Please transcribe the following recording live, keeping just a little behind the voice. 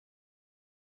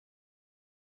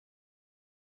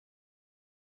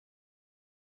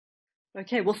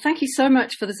Okay, well, thank you so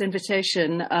much for this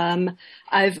invitation.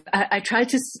 I tried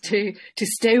to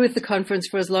stay with the conference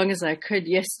for as long as I could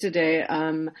yesterday,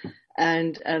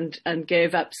 and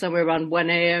gave up somewhere around 1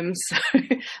 a.m. So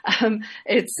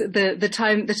it's the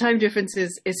time difference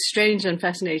is strange and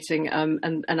fascinating,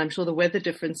 and I'm sure the weather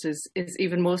difference is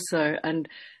even more so. And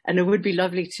it would be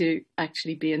lovely to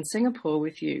actually be in Singapore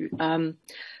with you.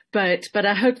 But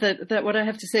I hope that what I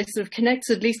have to say sort of connects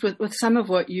at least with some of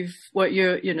what you're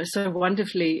so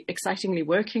wonderfully, excitingly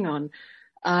working on.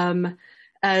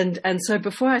 And so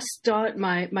before I start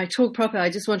my talk proper, I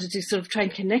just wanted to sort of try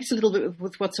and connect a little bit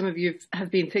with what some of you have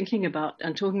been thinking about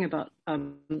and talking about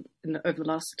over the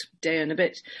last day and a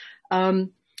bit.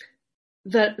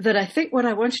 That I think what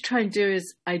I want to try and do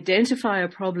is identify a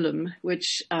problem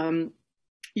which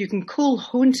you can call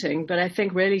haunting, but I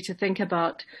think really to think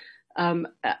about.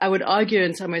 I would argue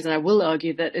in some ways, and I will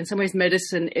argue that in some ways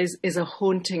medicine is a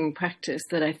haunting practice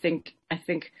that I think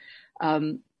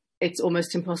it's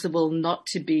almost impossible not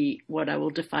to be what I will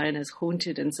define as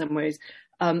haunted in some ways.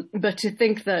 But to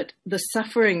think that the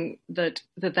suffering that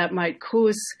might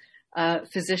cause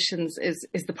physicians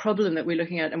is the problem that we're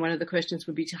looking at, and one of the questions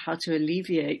would be how to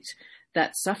alleviate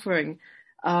that suffering.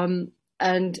 And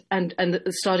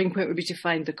the starting point would be to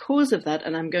find the cause of that.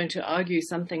 And I'm going to argue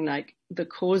something like the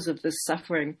cause of this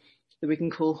suffering that we can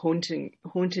call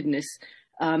hauntedness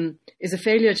is a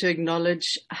failure to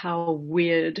acknowledge how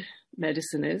weird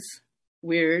medicine is.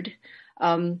 Weird.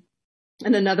 And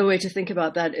another way to think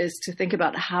about that is to think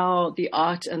about how the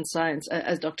art and science,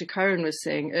 as Dr. Curran was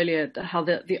saying earlier, how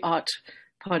the art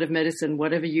part of medicine,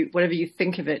 whatever you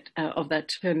think of it, of that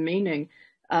term meaning,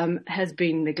 has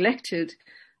been neglected.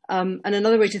 And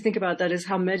another way to think about that is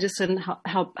how medicine,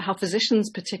 how physicians,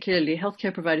 particularly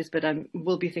healthcare providers, but I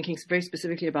will be thinking very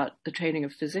specifically about the training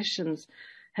of physicians,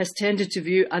 has tended to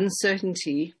view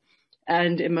uncertainty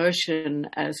and emotion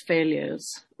as failures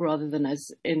rather than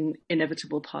as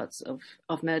inevitable parts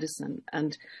of medicine.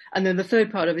 And then the third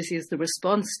part, obviously, is the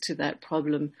response to that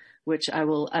problem, which I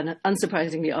will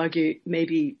unsurprisingly argue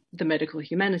maybe the medical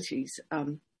humanities.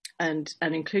 And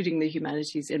including the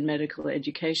humanities in medical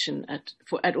education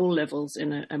at all levels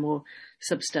in a more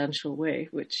substantial way,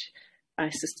 which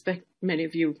I suspect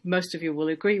most of you will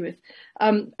agree with.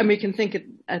 And we can think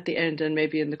at the end and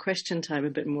maybe in the question time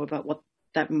a bit more about what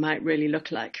that might really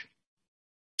look like.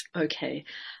 Okay,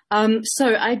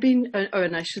 so I've been,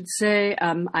 and I should say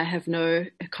I have no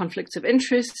conflicts of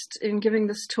interest in giving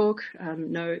this talk.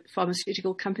 No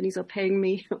pharmaceutical companies are paying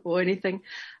me or anything.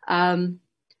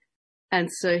 And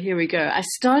so here we go. I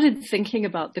started thinking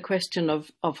about the question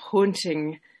of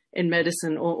haunting in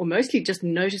medicine, or mostly just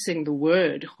noticing the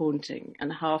word haunting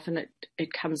and how often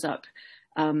it comes up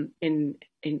in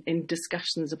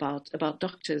discussions about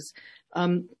doctors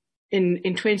in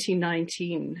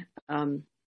 2019.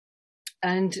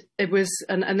 And it was,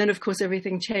 and then of course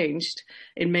everything changed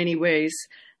in many ways.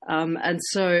 And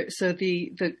so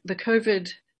the COVID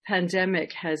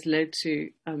pandemic has led to,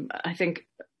 I think,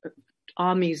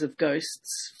 armies of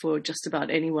ghosts for just about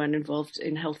anyone involved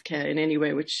in healthcare in any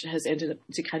way, which has ended up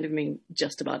to kind of mean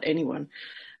just about anyone.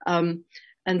 And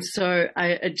so I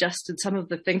adjusted some of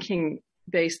the thinking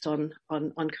based on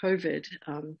COVID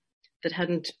that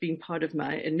hadn't been part of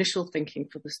my initial thinking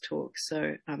for this talk.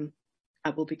 So I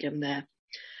will begin there.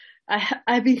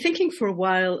 I've been thinking for a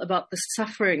while about the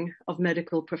suffering of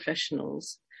medical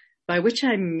professionals, by which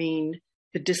I mean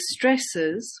the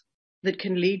distresses that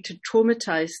can lead to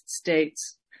traumatized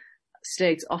states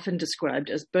often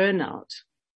described as burnout.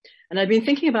 And I've been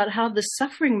thinking about how the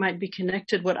suffering might be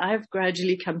connected, what I've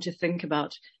gradually come to think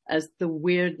about as the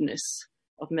weirdness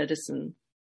of medicine.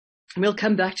 And we'll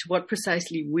come back to what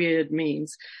precisely weird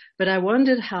means, but I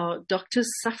wondered how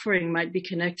doctors' suffering might be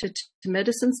connected to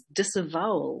medicine's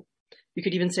disavowal. You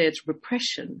could even say it's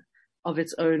repression of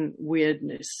its own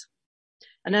weirdness.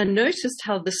 And I noticed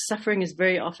how this suffering is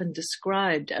very often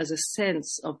described as a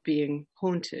sense of being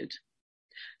haunted.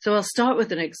 So I'll start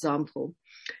with an example.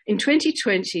 In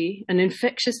 2020, an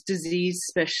infectious disease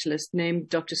specialist named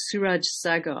Dr. Suraj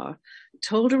Sagar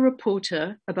told a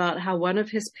reporter about how one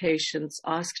of his patients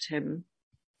asked him,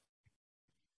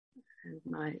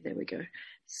 there we go,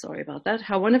 sorry about that,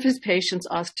 how one of his patients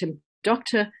asked him,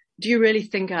 "Doctor, do you really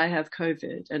think I have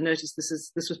COVID?" And notice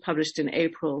this was published in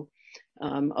April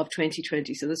of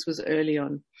 2020, so this was early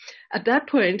on. At that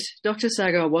point, Dr.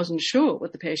 Sagar wasn't sure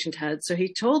what the patient had, so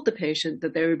he told the patient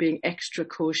that they were being extra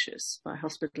cautious by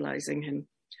hospitalizing him.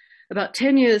 About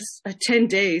 10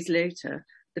 days later,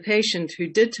 the patient who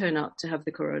did turn out to have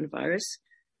the coronavirus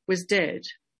was dead.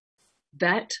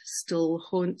 "That still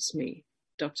haunts me,"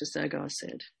 Dr. Sagar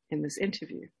said in this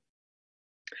interview.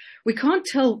 We can't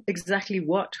tell exactly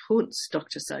what haunts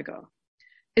Dr. Sagar.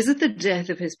 Is it the death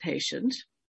of his patient?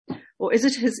 Or is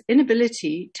it his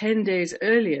inability 10 days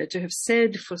earlier to have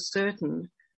said for certain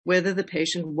whether the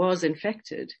patient was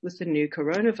infected with the new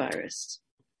coronavirus?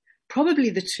 Probably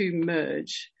the two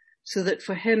merge, so that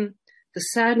for him, the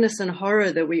sadness and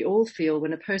horror that we all feel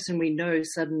when a person we know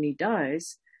suddenly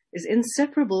dies is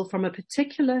inseparable from a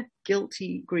particular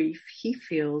guilty grief he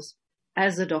feels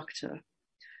as a doctor,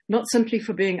 not simply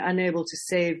for being unable to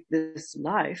save this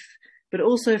life, but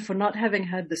also for not having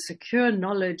had the secure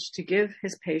knowledge to give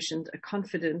his patient a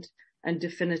confident and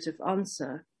definitive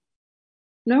answer.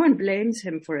 No one blames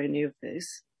him for any of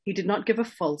this. He did not give a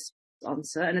false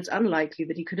answer, and it's unlikely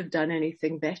that he could have done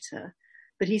anything better,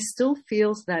 but he still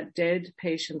feels that dead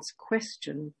patient's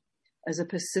question as a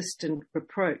persistent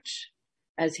reproach.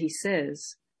 As he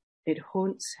says, it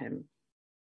haunts him.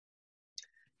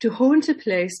 To haunt a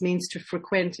place means to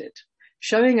frequent it,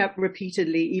 showing up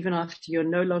repeatedly even after you're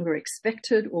no longer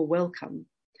expected or welcome.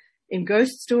 In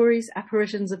ghost stories,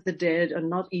 apparitions of the dead are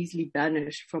not easily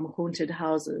banished from haunted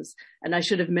houses. And I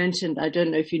should have mentioned, I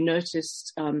don't know if you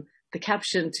noticed, the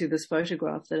caption to this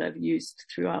photograph that I've used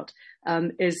throughout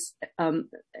it's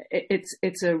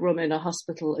a room in a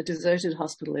hospital, a deserted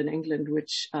hospital in England,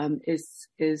 which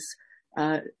is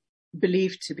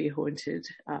believed to be haunted.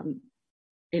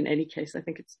 In any case, I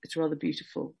think it's rather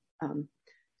beautiful.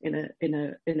 In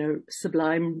a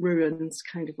sublime ruins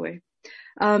kind of way.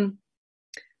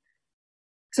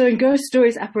 So in ghost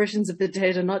stories, apparitions of the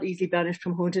dead are not easily banished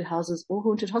from haunted houses or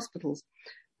haunted hospitals.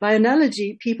 By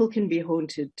analogy, people can be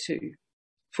haunted too.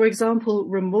 For example,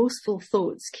 remorseful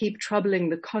thoughts keep troubling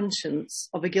the conscience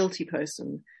of a guilty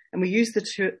person, and we use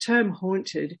the term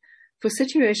haunted for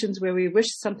situations where we wish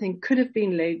something could have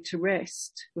been laid to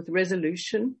rest with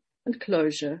resolution and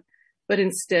closure, but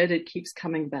instead it keeps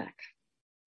coming back.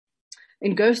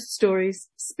 In ghost stories,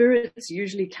 spirits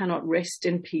usually cannot rest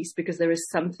in peace because there is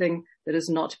something that has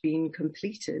not been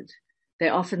completed. They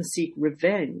often seek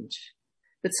revenge,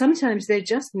 but sometimes they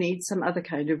just need some other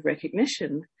kind of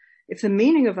recognition. If the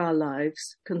meaning of our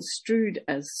lives, construed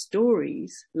as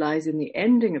stories, lies in the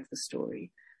ending of the story,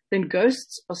 then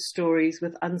ghosts are stories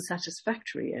with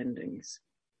unsatisfactory endings.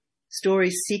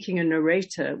 Stories seeking a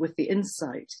narrator with the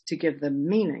insight to give them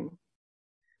meaning.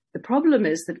 The problem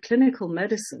is that clinical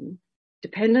medicine,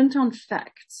 dependent on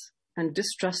facts and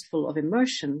distrustful of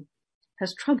emotion,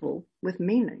 has trouble with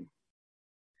meaning.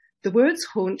 The words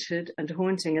haunted and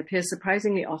haunting appear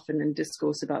surprisingly often in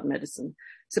discourse about medicine.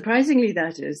 Surprisingly,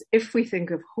 that is, if we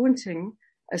think of haunting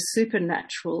as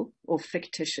supernatural or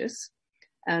fictitious,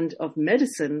 and of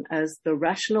medicine as the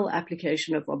rational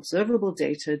application of observable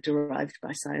data derived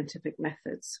by scientific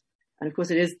methods. And of course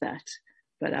it is that,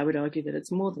 but I would argue that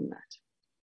it's more than that.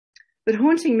 But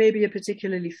haunting may be a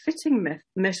particularly fitting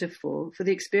metaphor for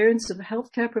the experience of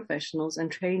healthcare professionals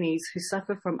and trainees who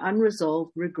suffer from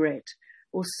unresolved regret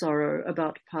or sorrow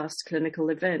about past clinical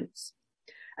events.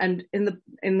 And in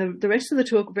the rest of the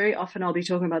talk, very often I'll be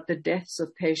talking about the deaths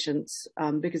of patients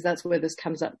because that's where this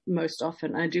comes up most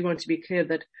often. I do want to be clear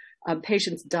that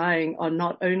patients dying are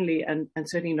not only and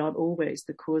certainly not always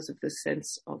the cause of this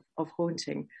sense of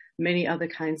haunting. Many other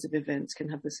kinds of events can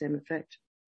have the same effect.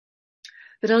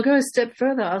 But I'll go a step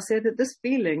further. I'll say that this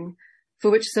feeling,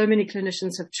 for which so many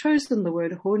clinicians have chosen the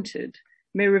word haunted,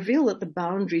 may reveal that the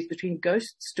boundaries between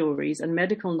ghost stories and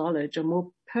medical knowledge are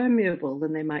more permeable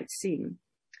than they might seem,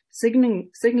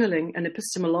 signaling an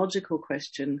epistemological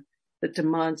question that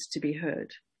demands to be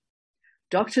heard.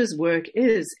 Doctors' work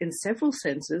is, in several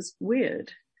senses,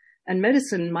 weird, and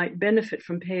medicine might benefit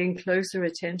from paying closer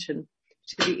attention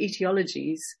to the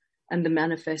etiologies and the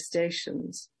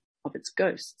manifestations of its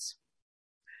ghosts.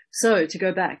 So, to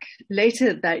go back,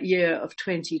 later that year of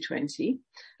 2020,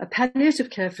 a palliative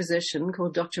care physician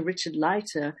called Dr. Richard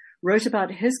Leiter wrote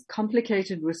about his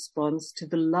complicated response to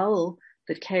the lull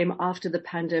that came after the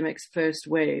pandemic's first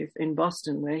wave in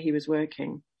Boston, where he was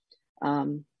working.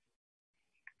 And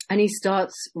he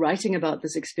starts writing about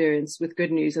this experience with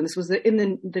good news. And this was in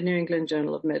the New England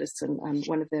Journal of Medicine,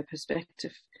 one of their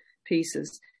perspective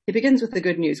pieces. He begins with the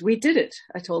good news. We did it,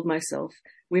 I told myself.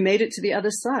 We made it to the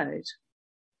other side.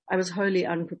 I was wholly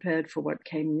unprepared for what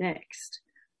came next.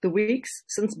 The weeks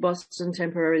since Boston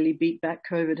temporarily beat back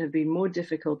COVID have been more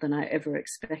difficult than I ever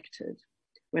expected.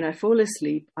 When I fall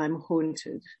asleep, I'm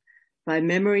haunted by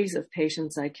memories of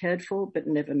patients I cared for but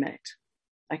never met.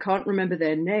 I can't remember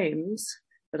their names,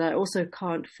 but I also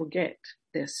can't forget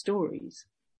their stories.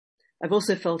 I've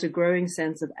also felt a growing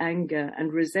sense of anger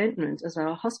and resentment as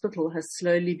our hospital has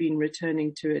slowly been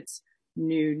returning to its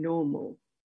new normal.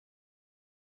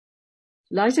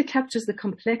 Leiter captures the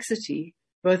complexity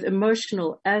both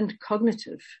emotional and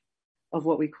cognitive, of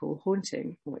what we call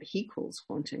haunting, or what he calls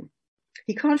haunting.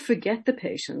 He can't forget the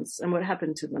patients and what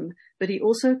happened to them, but he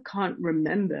also can't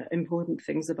remember important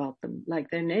things about them, like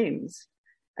their names.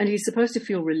 And he's supposed to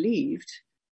feel relieved,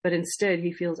 but instead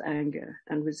he feels anger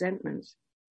and resentment.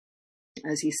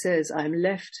 As he says, I'm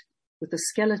left with the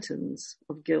skeletons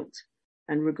of guilt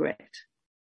and regret.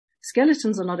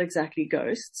 Skeletons are not exactly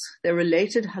ghosts. They're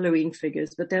related Halloween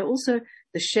figures, but they're also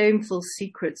the shameful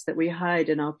secrets that we hide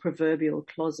in our proverbial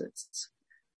closets.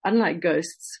 Unlike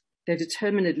ghosts, they're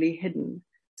determinedly hidden,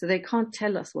 so they can't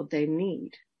tell us what they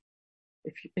need.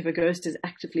 If a ghost is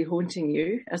actively haunting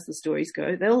you, as the stories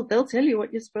go, they'll tell you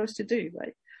what you're supposed to do,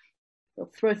 right? They'll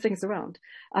throw things around.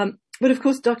 But of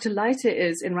course, Dr. Leiter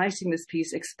is, in writing this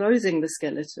piece, exposing the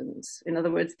skeletons. In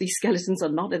other words, these skeletons are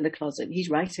not in the closet. He's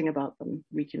writing about them.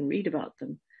 We can read about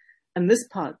them. And this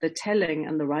part, the telling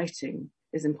and the writing,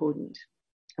 is important.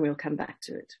 And we'll come back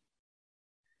to it.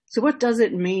 So what does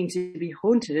it mean to be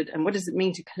haunted, and what does it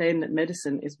mean to claim that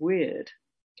medicine is weird?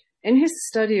 In his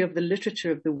study of the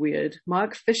literature of the weird,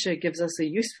 Mark Fisher gives us a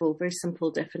useful, very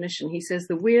simple definition. He says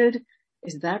the weird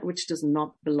is that which does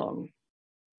not belong.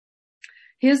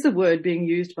 Here's the word being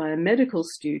used by a medical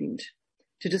student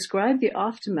to describe the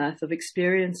aftermath of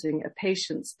experiencing a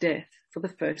patient's death for the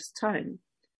first time.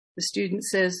 The student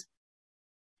says,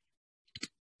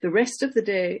 the rest of the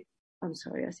day, I'm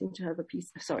sorry, I seem to have a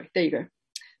piece, sorry, there you go.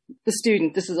 The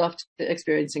student, this is after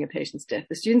experiencing a patient's death.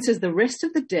 The student says, the rest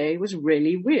of the day was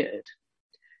really weird.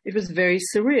 It was very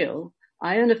surreal.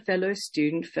 I and a fellow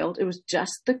student felt it was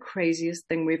just the craziest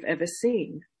thing we've ever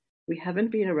seen. We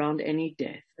haven't been around any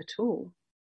death at all.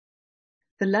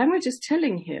 The language is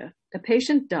telling here. A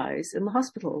patient dies in the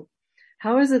hospital.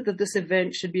 How is it that this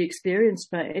event should be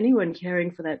experienced by anyone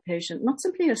caring for that patient, not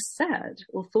simply as sad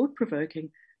or thought-provoking,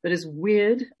 but as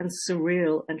weird and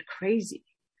surreal and crazy,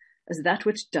 as that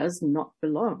which does not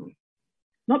belong?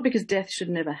 Not because death should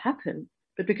never happen,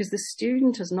 but because the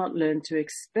student has not learned to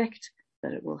expect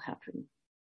that it will happen.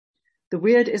 The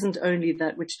weird isn't only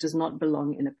that which does not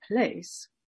belong in a place,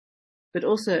 but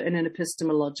also in an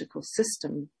epistemological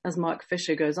system. As Mark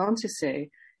Fisher goes on to say,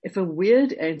 if a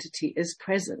weird entity is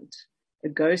present, a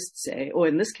ghost, say, or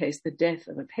in this case, the death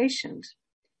of a patient,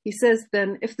 he says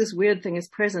then, if this weird thing is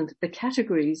present, the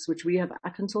categories which we have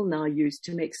up until now used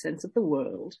to make sense of the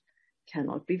world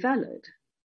cannot be valid.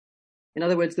 In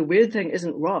other words, the weird thing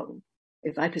isn't wrong.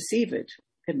 If I perceive it,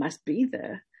 it must be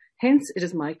there. Hence, it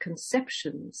is my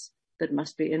conceptions that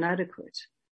must be inadequate.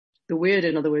 The weird,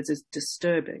 in other words, is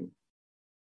disturbing.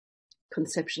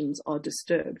 Conceptions are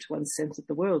disturbed. One's sense of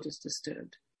the world is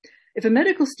disturbed. If a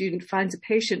medical student finds a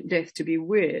patient death to be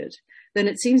weird, then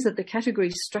it seems that the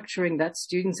categories structuring that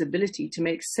student's ability to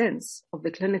make sense of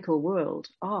the clinical world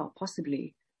are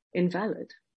possibly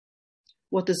invalid.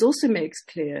 What this also makes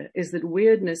clear is that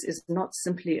weirdness is not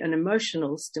simply an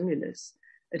emotional stimulus.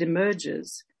 It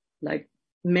emerges, like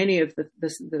many of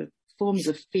the forms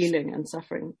of feeling and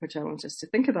suffering, which I want us to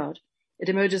think about, it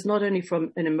emerges not only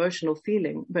from an emotional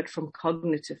feeling, but from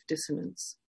cognitive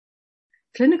dissonance.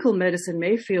 Clinical medicine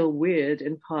may feel weird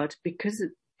in part because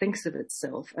it thinks of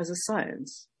itself as a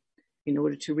science in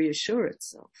order to reassure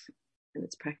itself and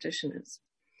its practitioners.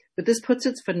 But this puts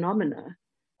its phenomena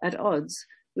at odds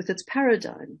with its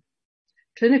paradigm.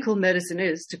 Clinical medicine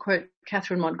is, to quote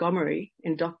Catherine Montgomery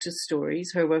in Doctor's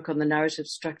Stories, her work on the narrative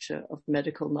structure of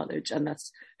medical knowledge, and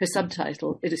that's her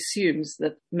subtitle. It assumes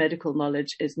that medical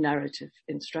knowledge is narrative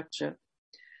in structure.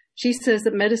 She says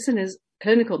that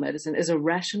clinical medicine is a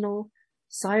rational,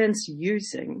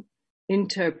 science-using,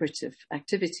 interpretive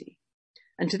activity.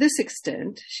 And to this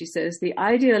extent, she says, the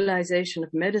idealization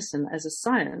of medicine as a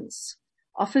science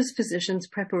offers physicians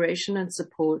preparation and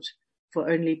support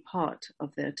for only part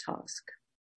of their task.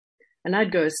 And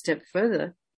I'd go a step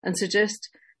further and suggest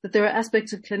that there are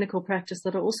aspects of clinical practice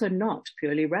that are also not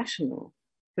purely rational,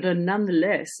 but are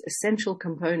nonetheless essential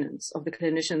components of the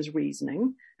clinician's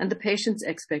reasoning and the patient's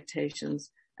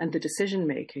expectations and the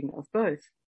decision-making of both.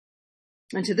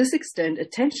 And to this extent,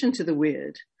 attention to the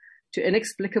weird, to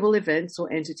inexplicable events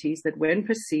or entities that, when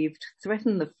perceived,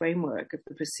 threaten the framework of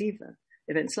the perceiver,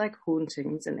 events like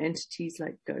hauntings and entities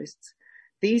like ghosts,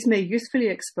 these may usefully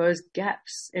expose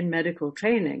gaps in medical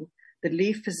training that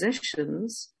leave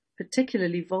physicians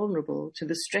particularly vulnerable to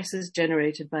the stresses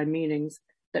generated by meanings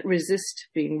that resist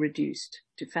being reduced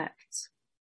to facts.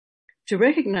 To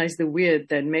recognize the weird,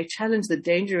 then, may challenge the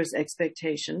dangerous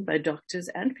expectation by doctors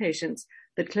and patients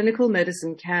that clinical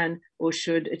medicine can or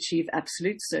should achieve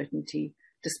absolute certainty,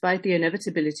 despite the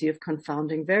inevitability of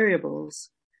confounding variables.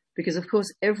 Because, of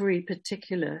course, every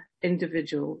particular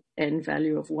individual N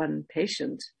value of one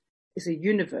patient is a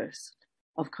universe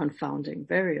of confounding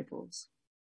variables.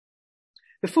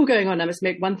 Before going on, I must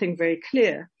make one thing very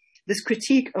clear. This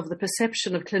critique of the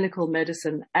perception of clinical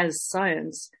medicine as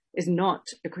science is not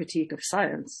a critique of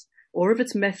science, or of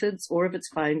its methods, or of its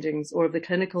findings, or of the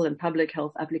clinical and public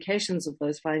health applications of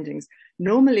those findings.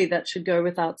 Normally, that should go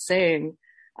without saying.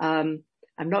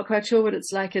 I'm not quite sure what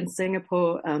it's like in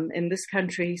Singapore. In this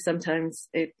country, sometimes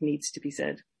it needs to be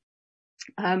said.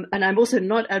 And I'm also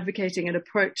not advocating an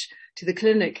approach to the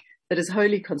clinic that is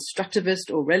wholly constructivist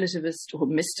or relativist or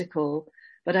mystical,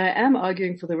 but I am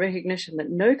arguing for the recognition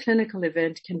that no clinical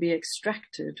event can be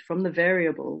extracted from the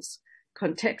variables,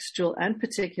 contextual and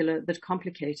particular, that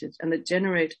complicate it and that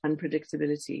generate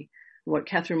unpredictability, what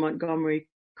Catherine Montgomery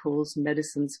calls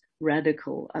medicine's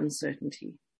radical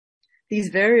uncertainty. These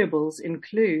variables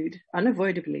include,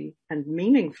 unavoidably and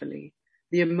meaningfully,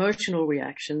 the emotional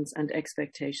reactions and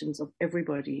expectations of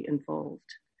everybody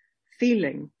involved.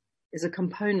 Feeling is a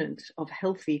component of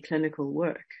healthy clinical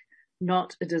work,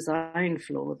 not a design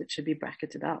flaw that should be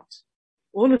bracketed out,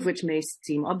 all of which may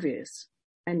seem obvious,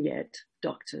 and yet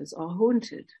doctors are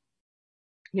haunted.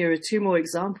 Here are two more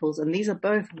examples, and these are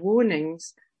both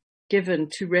warnings given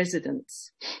to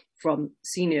residents from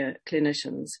senior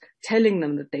clinicians, telling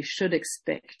them that they should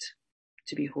expect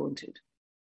to be haunted.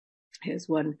 Here's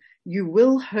one. You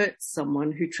will hurt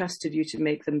someone who trusted you to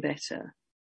make them better,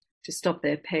 to stop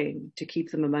their pain, to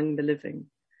keep them among the living.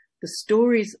 The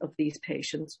stories of these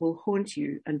patients will haunt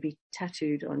you and be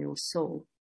tattooed on your soul.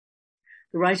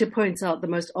 The writer points out the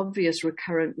most obvious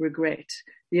recurrent regret,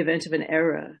 the event of an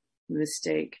error, a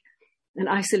mistake, an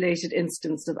isolated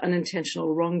instance of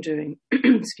unintentional wrongdoing,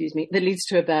 that leads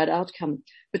to a bad outcome.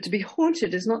 But to be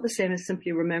haunted is not the same as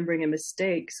simply remembering a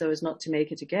mistake so as not to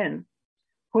make it again.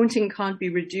 Haunting can't be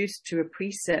reduced to a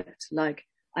precept like,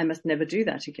 I must never do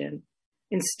that again.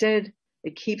 Instead,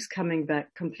 it keeps coming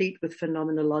back complete with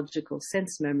phenomenological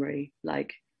sense memory,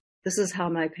 like, this is how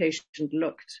my patient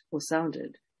looked or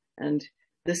sounded, and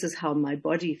this is how my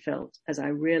body felt as I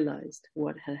realized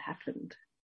what had happened.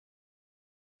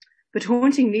 But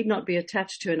haunting need not be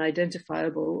attached to an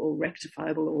identifiable or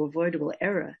rectifiable or avoidable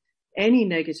error. Any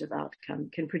negative outcome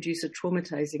can produce a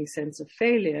traumatizing sense of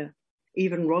failure,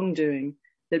 even wrongdoing,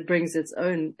 that brings its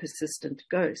own persistent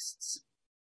ghosts.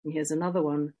 And here's another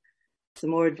one, some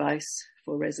more advice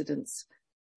for residents.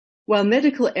 While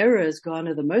medical errors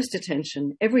garner the most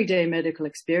attention, everyday medical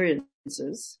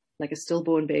experiences, like a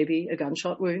stillborn baby, a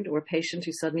gunshot wound, or a patient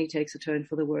who suddenly takes a turn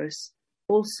for the worse,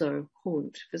 also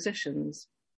haunt physicians.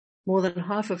 More than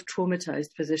half of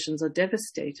traumatized physicians are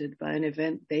devastated by an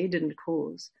event they didn't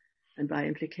cause and by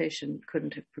implication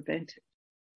couldn't have prevented.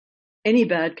 Any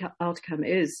bad outcome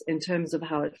is, in terms of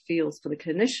how it feels for the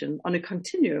clinician, on a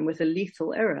continuum with a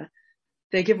lethal error.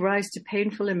 They give rise to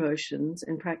painful emotions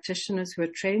in practitioners who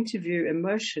are trained to view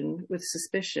emotion with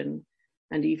suspicion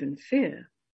and even fear.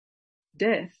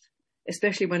 Death,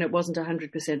 especially when it wasn't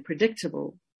 100%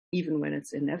 predictable, even when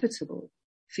it's inevitable,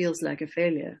 feels like a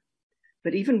failure.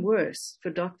 But even worse,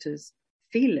 for doctors,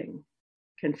 feeling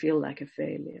can feel like a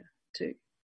failure too.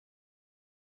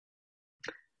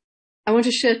 I want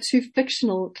to share two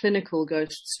fictional clinical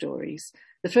ghost stories.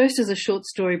 The first is a short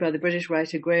story by the British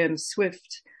writer Graham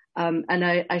Swift. And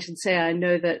I should say, I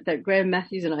know that Graham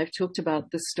Matthews and I have talked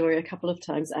about this story a couple of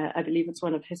times. I believe it's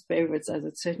one of his favorites, as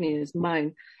it certainly is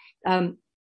mine.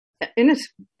 In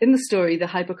the story, the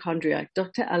hypochondriac,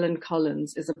 Dr. Alan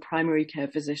Collins, is a primary care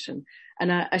physician.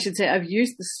 And I should say I've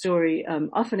used the story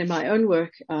often in my own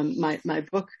work. My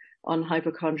book on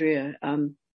hypochondria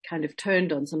kind of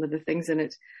turned on some of the things in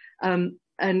it. And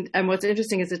what's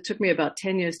interesting is it took me about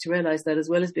 10 years to realize that as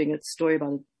well as being a story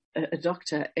about a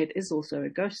doctor, it is also a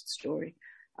ghost story.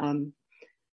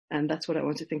 And that's what I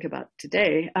want to think about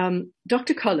today.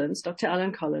 Dr.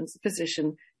 Alan Collins, the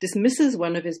physician, dismisses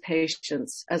one of his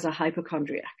patients as a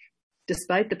hypochondriac,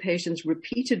 despite the patient's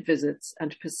repeated visits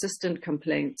and persistent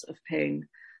complaints of pain.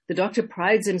 The doctor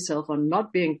prides himself on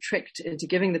not being tricked into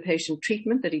giving the patient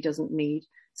treatment that he doesn't need,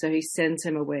 so he sends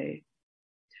him away.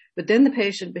 But then the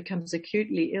patient becomes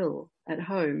acutely ill at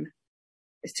home,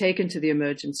 is taken to the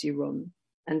emergency room,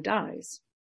 and dies.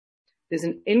 There's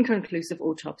an inconclusive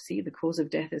autopsy, the cause of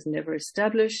death is never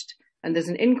established, and there's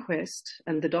an inquest,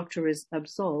 and the doctor is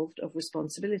absolved of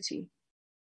responsibility.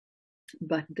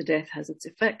 But the death has its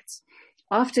effects.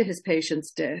 After his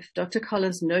patient's death, Dr.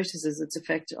 Collins notices its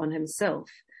effect on himself,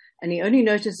 and he only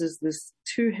notices this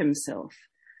to himself.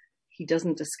 He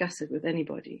doesn't discuss it with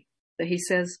anybody. So he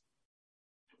says,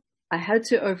 I had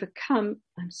to overcome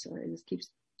a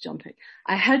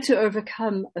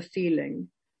feeling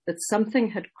that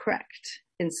something had cracked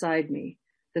inside me,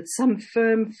 that some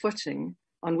firm footing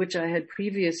on which I had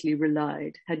previously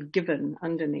relied had given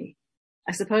under me.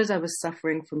 I suppose I was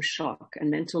suffering from shock and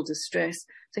mental distress.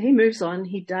 So he moves on,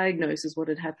 he diagnoses what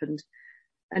had happened,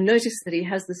 and notice that he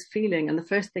has this feeling. And the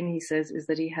first thing he says is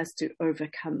that he has to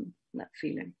overcome that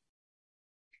feeling.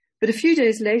 But a few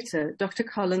days later, Dr.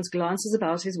 Collins glances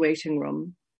about his waiting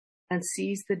room and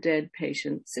sees the dead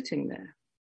patient sitting there.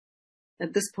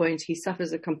 At this point, he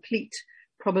suffers a complete,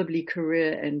 probably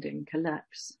career-ending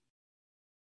collapse.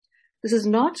 This is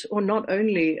not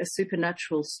only a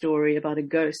supernatural story about a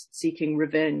ghost seeking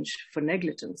revenge for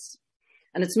negligence.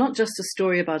 And it's not just a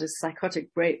story about a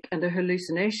psychotic break and a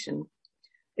hallucination.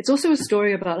 It's also a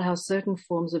story about how certain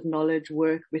forms of knowledge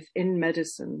work within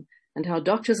medicine and how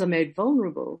doctors are made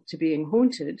vulnerable to being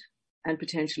haunted and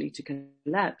potentially to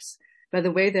collapse by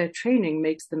the way their training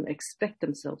makes them expect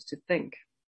themselves to think.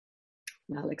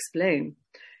 I'll explain.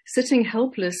 Sitting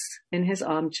helpless in his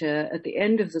armchair at the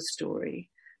end of the story,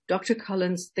 Dr.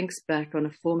 Collins thinks back on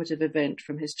a formative event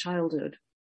from his childhood.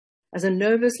 As a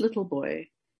nervous little boy,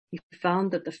 he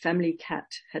found that the family cat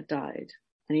had died,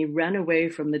 and he ran away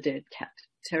from the dead cat,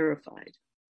 terrified.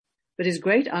 But his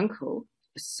great uncle,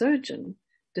 a surgeon,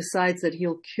 decides that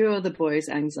he'll cure the boy's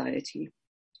anxiety.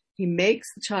 He makes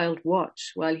the child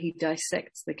watch while he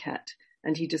dissects the cat,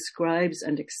 and he describes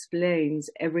and explains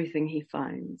everything he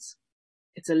finds.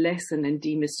 It's a lesson in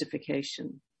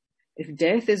demystification. If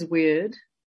death is weird,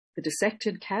 the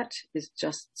dissected cat is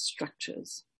just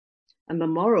structures. And the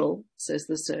moral, says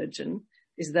the surgeon,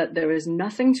 is that there is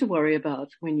nothing to worry about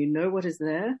when you know what is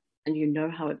there and you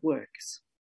know how it works.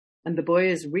 And the boy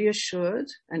is reassured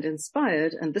and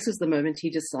inspired, and this is the moment he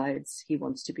decides he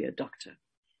wants to be a doctor.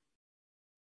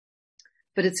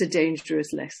 But it's a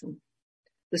dangerous lesson.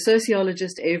 The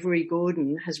sociologist Avery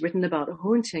Gordon has written about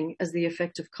haunting as the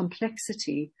effect of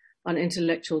complexity on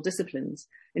intellectual disciplines.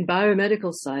 In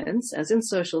biomedical science, as in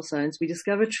social science, we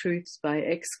discover truths by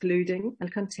excluding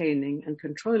and containing and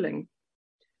controlling.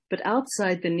 But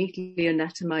outside the neatly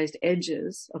anatomized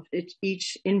edges of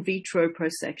each in vitro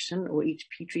prosection or each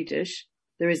petri dish,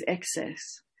 there is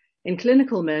excess. In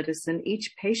clinical medicine,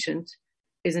 each patient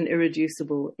is an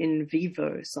irreducible in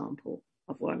vivo sample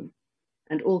of one.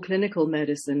 And all clinical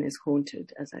medicine is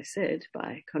haunted, as I said,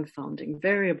 by confounding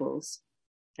variables.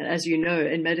 And as you know,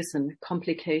 in medicine,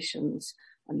 complications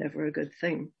are never a good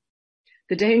thing.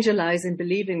 The danger lies in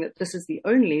believing that this is the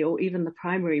only or even the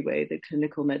primary way that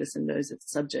clinical medicine knows its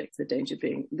subject, the danger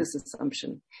being this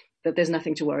assumption that there's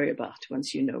nothing to worry about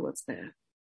once you know what's there.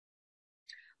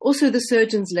 Also, the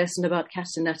surgeon's lesson about cat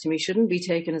anatomy shouldn't be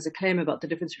taken as a claim about the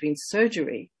difference between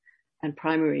surgery and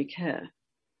primary care,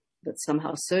 that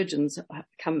somehow surgeons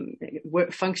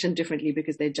function differently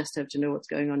because they just have to know what's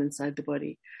going on inside the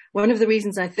body. One of the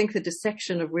reasons I think the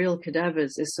dissection of real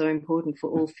cadavers is so important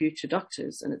for all future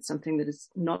doctors, and it's something that is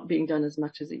not being done as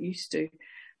much as it used to.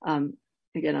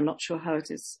 Again, I'm not sure how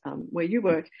it is where you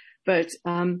work, but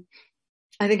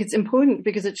I think it's important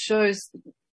because it shows,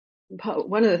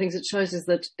 one of the things it shows is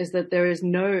that there is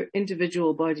no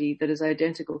individual body that is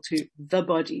identical to the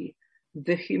body,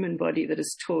 the human body that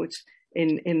is taught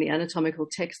in the anatomical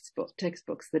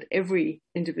textbooks, that every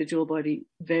individual body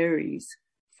varies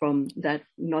from that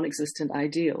non-existent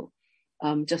ideal,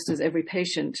 just as every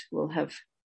patient will have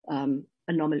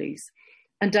anomalies.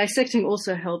 And dissecting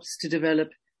also helps to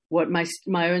develop what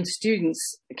my own students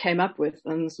came up with,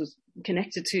 and this was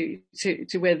connected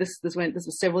to where this went. This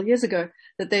was several years ago,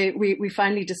 that we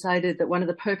finally decided that one of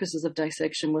the purposes of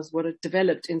dissection was what it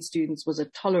developed in students was a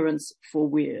tolerance for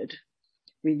weird.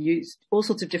 We used all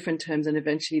sorts of different terms, and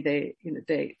eventually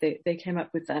they came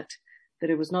up with that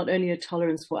it was not only a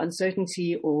tolerance for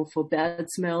uncertainty or for bad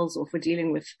smells or for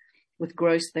dealing with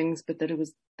gross things, but that it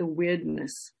was the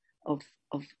weirdness of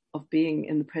being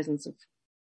in the presence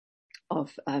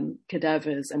of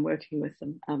cadavers and working with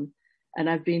them. And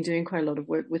I've been doing quite a lot of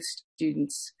work with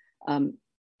students in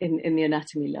the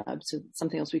anatomy lab. So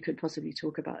something else we could possibly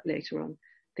talk about later on,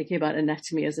 thinking about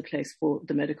anatomy as a place for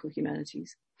the medical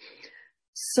humanities.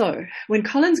 So when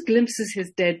Collins glimpses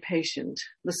his dead patient,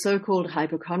 the so-called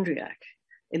hypochondriac,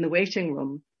 in the waiting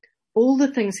room, all the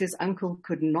things his uncle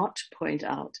could not point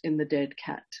out in the dead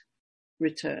cat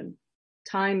return: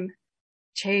 time,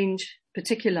 change,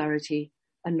 particularity,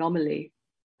 anomaly,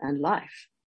 and life.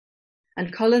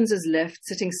 And Collins is left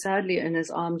sitting sadly in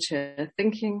his armchair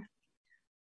thinking,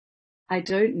 I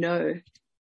don't know.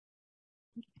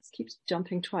 This keeps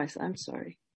jumping twice. I'm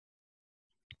sorry.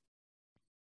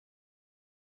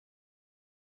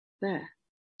 There.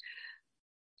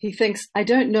 He thinks, I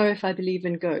don't know if I believe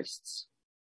in ghosts.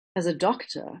 As a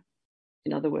doctor,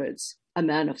 in other words, a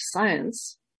man of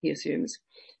science, he assumes,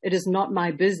 it is not my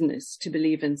business to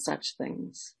believe in such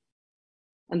things.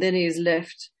 And then he is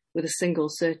left with a single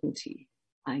certainty: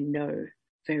 I know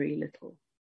very little.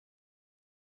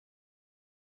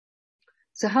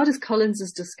 So how does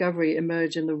Collins's discovery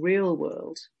emerge in the real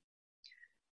world?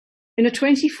 In a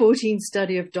 2014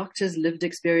 study of doctors' lived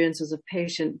experiences of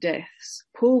patient deaths,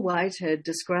 Paul Whitehead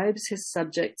describes his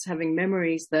subjects having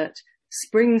memories that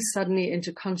spring suddenly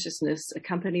into consciousness,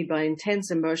 accompanied by intense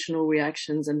emotional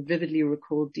reactions and vividly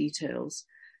recalled details.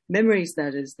 Memories,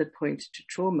 that is, that point to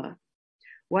trauma.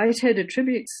 Whitehead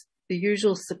attributes the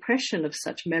usual suppression of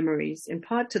such memories in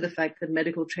part to the fact that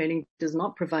medical training does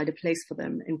not provide a place for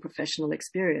them in professional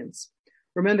experience.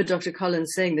 Remember Dr.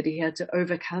 Collins saying that he had to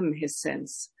overcome his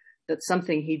sense that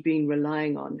something he'd been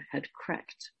relying on had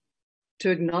cracked.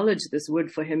 To acknowledge this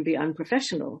would for him be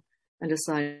unprofessional and a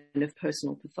sign of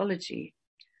personal pathology.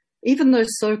 Even though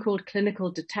so-called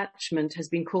clinical detachment has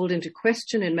been called into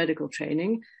question in medical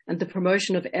training, and the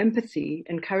promotion of empathy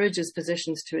encourages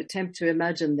physicians to attempt to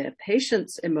imagine their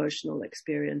patients' emotional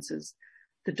experiences,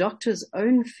 the doctor's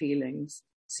own feelings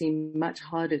seem much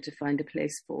harder to find a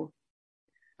place for.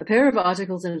 A pair of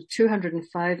articles in a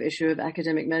 205 issue of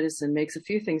Academic Medicine makes a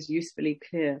few things usefully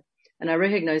clear, and I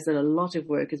recognize that a lot of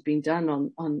work has been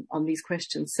done on these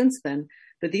questions since then,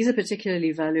 but these are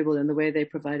particularly valuable in the way they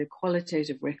provide a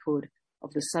qualitative record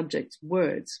of the subject's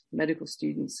words, medical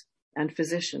students and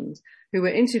physicians, who were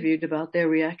interviewed about their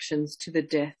reactions to the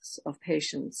deaths of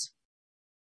patients.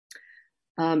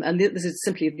 And this is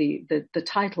simply the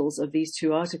titles of these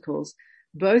two articles.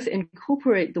 Both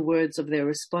incorporate the words of their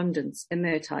respondents in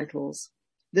their titles.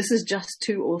 This is just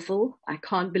too awful. I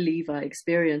can't believe I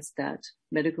experienced that.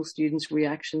 Medical students'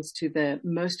 reactions to their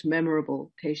most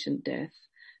memorable patient death.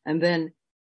 And then,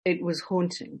 it was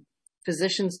haunting.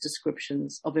 Physicians'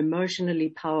 descriptions of emotionally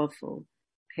powerful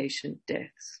patient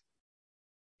deaths.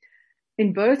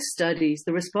 In both studies,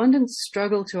 the respondents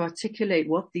struggle to articulate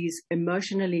what these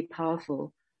emotionally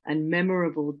powerful and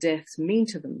memorable deaths mean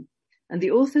to them. And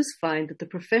the authors find that the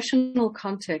professional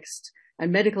context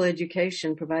and medical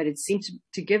education provided seem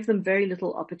to give them very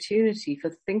little opportunity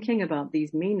for thinking about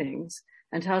these meanings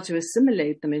and how to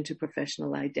assimilate them into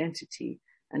professional identity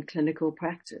and clinical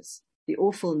practice. The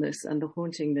awfulness and the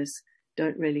hauntingness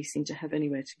don't really seem to have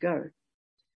anywhere to go.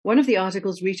 One of the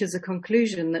articles reaches a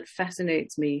conclusion that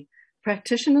fascinates me.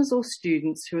 Practitioners or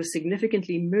students who are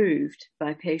significantly moved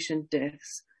by patient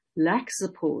deaths lack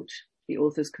support, the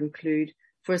authors conclude,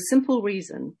 for a simple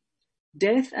reason: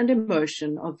 death and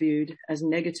emotion are viewed as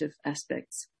negative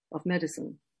aspects of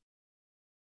medicine.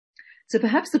 So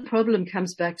perhaps the problem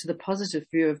comes back to the positive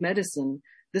view of medicine.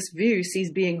 This view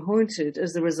sees being haunted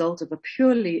as the result of a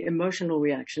purely emotional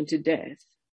reaction to death,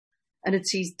 and it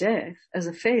sees death as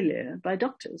a failure by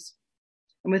doctors.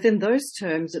 And within those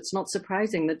terms, it's not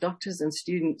surprising that doctors and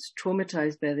students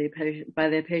traumatized by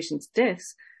their patients'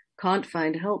 deaths can't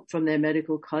find help from their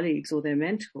medical colleagues or their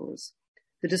mentors.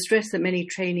 The distress that many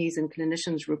trainees and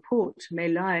clinicians report may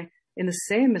lie in the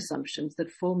same assumptions that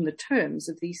form the terms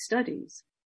of these studies,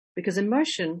 because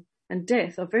emotion and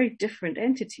death are very different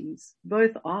entities.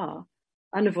 Both are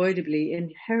unavoidably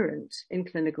inherent in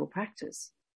clinical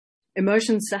practice.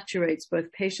 Emotion saturates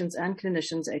both patients' and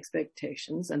clinicians'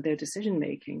 expectations and their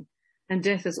decision-making, and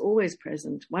death is always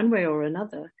present, one way or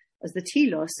another, as the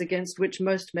telos against which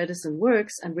most medicine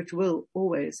works and which will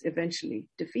always eventually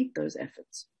defeat those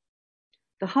efforts.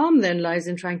 The harm then lies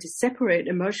in trying to separate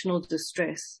emotional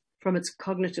distress from its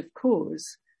cognitive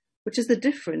cause, which is the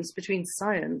difference between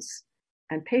science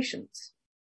and patients.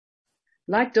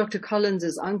 Like Dr.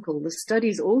 Collins's uncle, the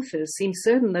study's authors seem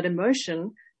certain that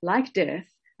emotion, like death,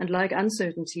 and like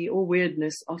uncertainty or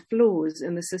weirdness, are flaws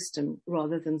in the system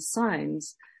rather than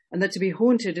signs, and that to be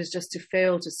haunted is just to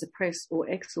fail to suppress or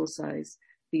exorcise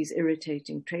these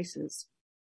irritating traces.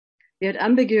 Yet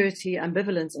ambiguity,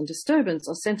 ambivalence, and disturbance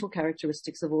are central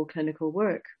characteristics of all clinical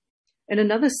work. In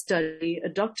another study, a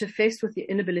doctor faced with the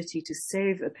inability to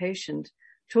save a patient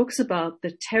talks about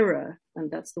the terror, and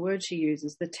that's the word she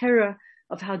uses, the terror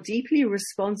of how deeply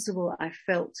responsible I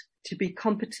felt to be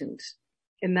competent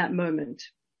in that moment.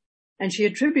 And she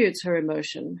attributes her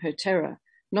emotion, her terror,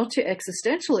 not to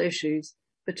existential issues,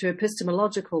 but to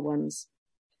epistemological ones.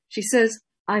 She says,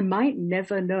 I might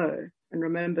never know. And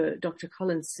remember Dr.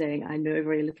 Collins saying, I know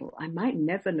very little. I might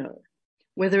never know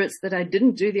whether it's that I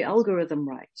didn't do the algorithm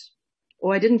right,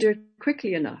 or I didn't do it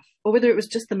quickly enough, or whether it was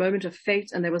just the moment of fate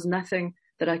and there was nothing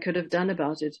that I could have done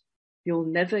about it. You'll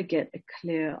never get a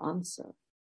clear answer.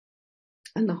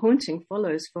 And the haunting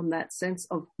follows from that sense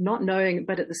of not knowing,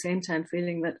 but at the same time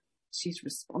feeling that she's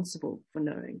responsible for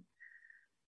knowing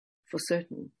for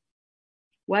certain.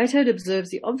 Whitehead observes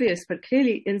the obvious but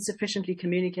clearly insufficiently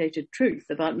communicated truth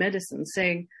about medicine,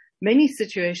 saying, Many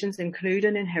situations include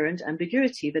an inherent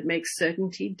ambiguity that makes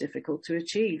certainty difficult to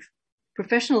achieve.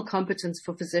 Professional competence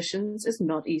for physicians is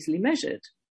not easily measured.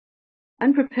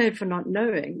 Unprepared for not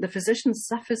knowing, the physician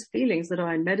suffers feelings that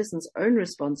are in medicine's own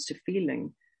response to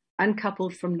feeling,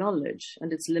 uncoupled from knowledge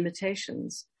and its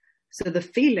limitations. So the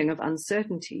feeling of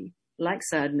uncertainty, like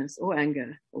sadness or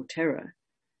anger or terror,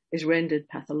 is rendered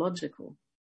pathological.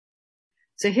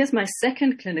 So here's my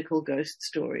second clinical ghost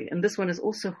story, and this one is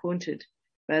also haunted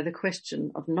by the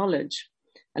question of knowledge.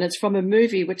 And it's from a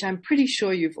movie which I'm pretty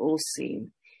sure you've all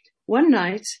seen. One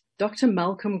night, Dr.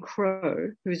 Malcolm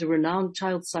Crowe, who's a renowned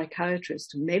child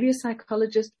psychiatrist, maybe a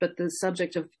psychologist, but the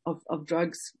subject of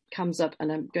drugs comes up,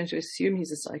 and I'm going to assume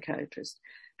he's a psychiatrist,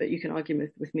 but you can argue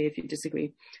with me if you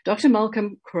disagree. Dr.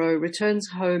 Malcolm Crowe returns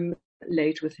home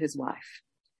late with his wife.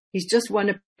 He's just won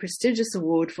a prestigious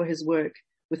award for his work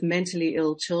with mentally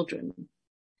ill children.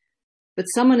 But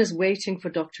someone is waiting for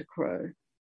Dr. Crowe,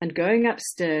 and going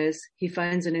upstairs, he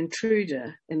finds an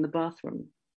intruder in the bathroom.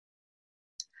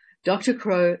 Dr.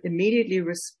 Crowe immediately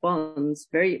responds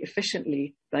very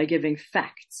efficiently by giving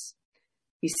facts.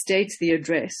 He states the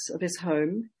address of his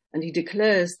home, and he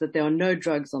declares that there are no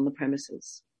drugs on the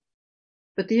premises.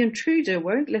 But the intruder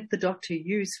won't let the doctor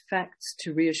use facts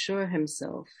to reassure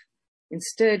himself.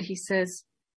 Instead, he says,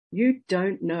 "You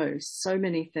don't know so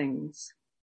many things."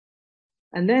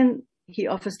 And then he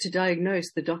offers to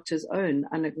diagnose the doctor's own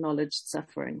unacknowledged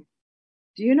suffering.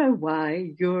 Do you know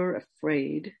why you're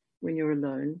afraid when you're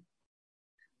alone?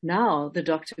 Now the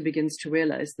doctor begins to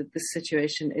realize that this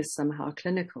situation is somehow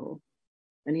clinical.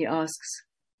 And he asks,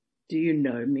 "Do you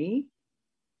know me?"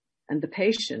 And the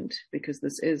patient, because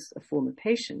this is a former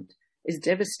patient, is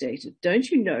devastated. "Don't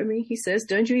you know me?" he says.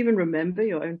 "Don't you even remember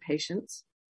your own patients?"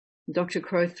 Dr.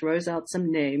 Crowe throws out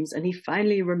some names, and he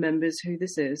finally remembers who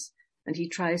this is, and he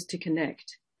tries to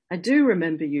connect. "I do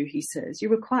remember you," he says. "You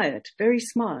were quiet, very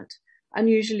smart,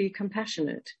 unusually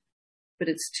compassionate, but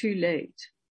it's too late.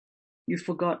 You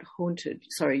forgot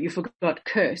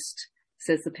cursed,"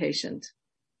 says the patient.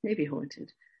 Maybe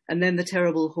haunted. And then the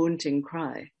terrible haunting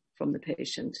cry from the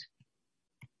patient.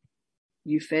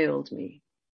 "You failed me,"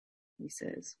 he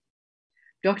says.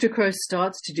 Dr. Crowe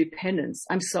starts to do penance.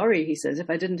 "I'm sorry," he says, "if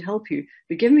I didn't help you,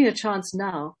 but give me a chance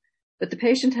now." But the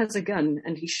patient has a gun,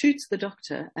 and he shoots the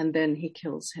doctor, and then he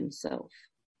kills himself.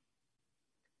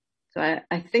 So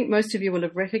I think most of you will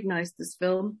have recognized this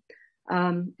film.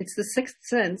 It's The Sixth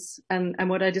Sense, and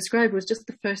what I described was just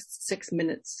the first 6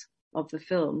 minutes of the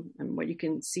film. And what you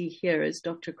can see here is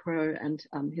Dr. Crowe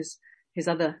and his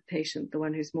other patient, the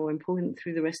one who's more important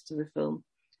through the rest of the film,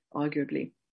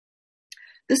 arguably.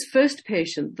 This first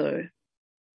patient, though,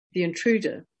 the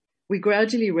intruder, we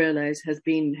gradually realize has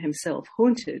been himself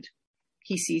haunted.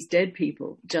 He sees dead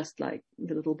people, just like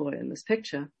the little boy in this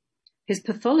picture. His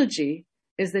pathology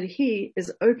is that he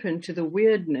is open to the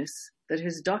weirdness that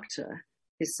his doctor,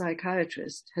 his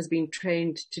psychiatrist, has been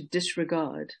trained to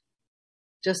disregard,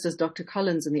 just as Dr.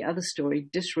 Collins in the other story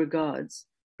disregards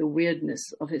the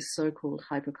weirdness of his so-called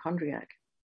hypochondriac.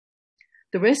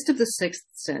 The rest of The Sixth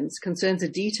Sense concerns a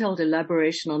detailed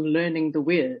elaboration on learning the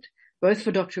weird, both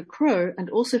for Dr. Crowe and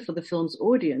also for the film's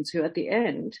audience, who at the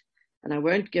end, and I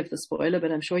won't give the spoiler,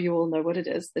 but I'm sure you all know what it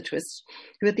is, the twist,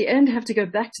 who at the end have to go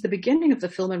back to the beginning of the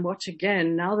film and watch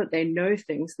again now that they know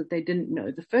things that they didn't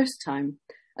know the first time.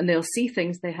 And they'll see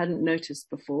things they hadn't noticed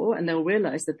before, and they'll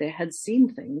realize that they had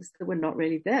seen things that were not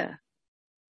really there.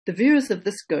 The viewers of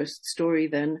this ghost story,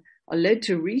 then, are led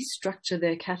to restructure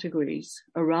their categories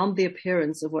around the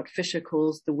appearance of what Fisher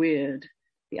calls the weird,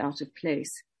 the out of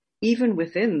place, even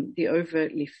within the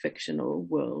overtly fictional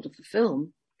world of the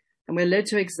film. And we're led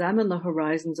to examine the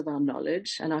horizons of our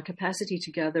knowledge and our capacity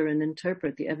to gather and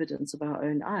interpret the evidence of our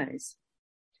own eyes.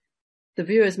 The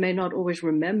viewers may not always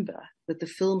remember that the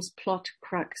film's plot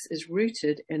crux is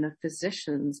rooted in a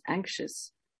physician's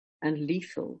anxious and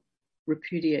lethal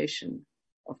repudiation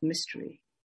of mystery.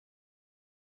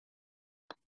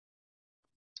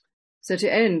 So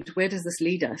to end, where does this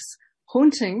lead us?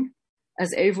 Haunting,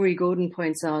 as Avery Gordon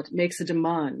points out, makes a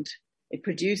demand. It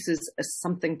produces a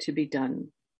something to be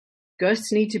done.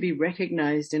 Ghosts need to be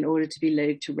recognized in order to be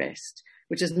laid to rest,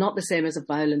 which is not the same as a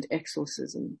violent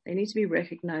exorcism. They need to be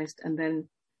recognized, and then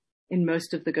in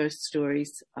most of the ghost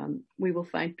stories, we will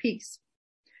find peace.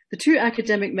 The two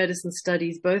academic medicine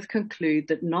studies both conclude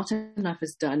that not enough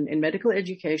is done in medical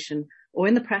education or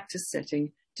in the practice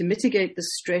setting to mitigate the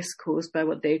stress caused by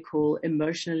what they call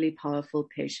emotionally powerful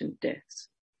patient deaths.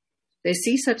 They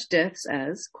see such deaths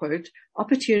as, quote,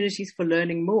 opportunities for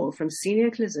learning more from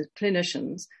senior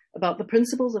clinicians about the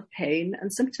principles of pain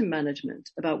and symptom management,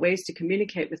 about ways to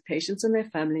communicate with patients and their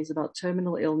families about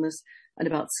terminal illness, and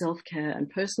about self-care and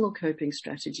personal coping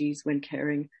strategies when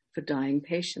caring for dying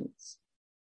patients.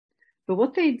 But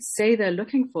what they say they're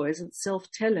looking for isn't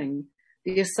self-telling.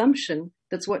 The assumption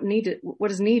that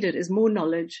what is needed is more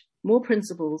knowledge, more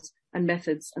principles and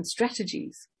methods and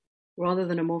strategies, rather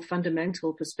than a more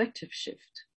fundamental perspective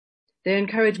shift. They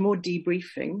encourage more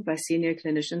debriefing by senior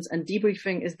clinicians, and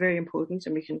debriefing is very important,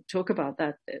 and we can talk about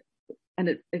that. And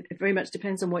it very much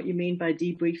depends on what you mean by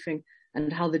debriefing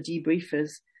and how the debriefers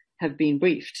have been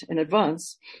briefed in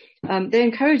advance. They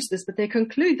encourage this, but they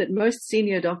conclude that most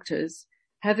senior doctors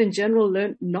have in general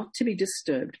learned not to be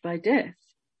disturbed by death.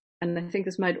 And I think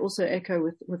this might also echo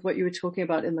with what you were talking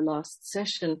about in the last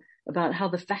session about how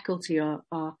the faculty are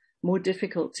more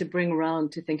difficult to bring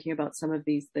around to thinking about some of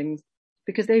these things,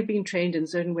 because they've been trained in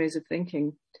certain ways of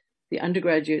thinking. The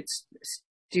undergraduate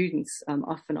students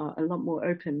often are a lot more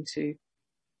open to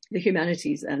the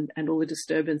humanities and all the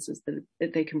disturbances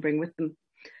that they can bring with them.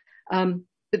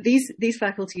 But these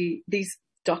faculty, these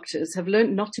doctors have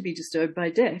learned not to be disturbed by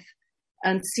death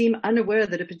and seem unaware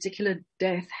that a particular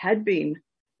death had been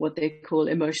what they call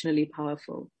emotionally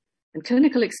powerful. And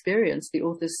clinical experience, the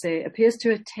authors say, appears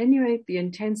to attenuate the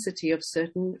intensity of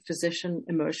certain physician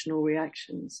emotional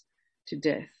reactions to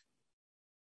death.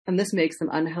 And this makes them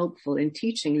unhelpful in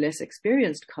teaching less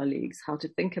experienced colleagues how to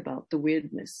think about the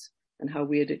weirdness and how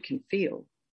weird it can feel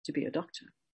to be a doctor.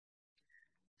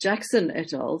 Jackson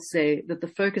et al. Say that the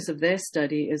focus of their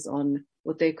study is on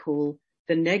what they call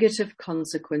the negative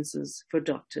consequences for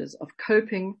doctors of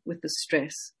coping with the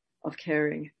stress of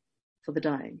caring for the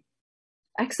dying.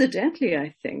 Accidentally,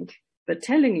 I think, but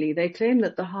tellingly, they claim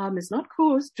that the harm is not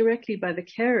caused directly by the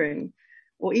caring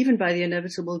or even by the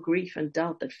inevitable grief and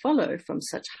doubt that follow from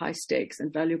such high stakes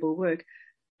and valuable work,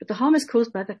 but the harm is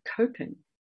caused by the coping,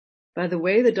 by the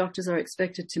way the doctors are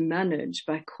expected to manage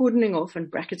by cordoning off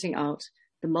and bracketing out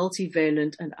the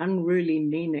multivalent and unruly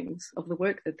meanings of the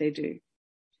work that they do.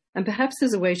 And perhaps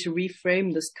there's a way to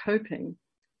reframe this coping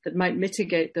that might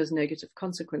mitigate those negative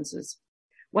consequences.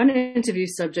 One interview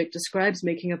subject describes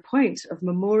making a point of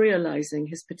memorializing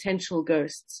his potential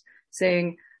ghosts,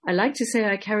 saying, "I like to say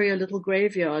I carry a little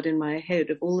graveyard in my head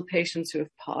of all the patients who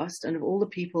have passed and of all the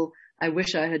people I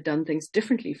wish I had done things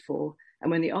differently for.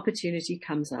 And when the opportunity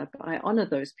comes up, I honor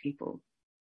those people."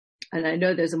 And I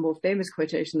know there's a more famous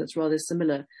quotation that's rather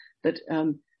similar, that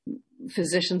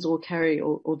physicians all carry,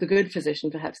 or the good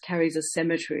physician perhaps carries a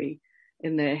cemetery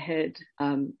in their head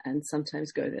and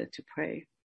sometimes go there to pray.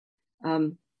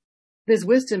 There's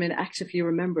wisdom in actively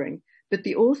remembering, but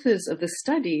the authors of the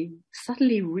study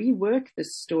subtly rework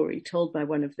this story told by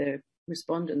one of their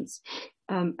respondents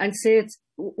and say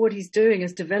what he's doing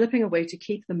is developing a way to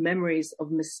keep the memories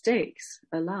of mistakes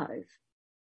alive.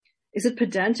 Is it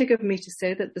pedantic of me to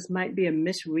say that this might be a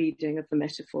misreading of the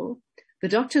metaphor? The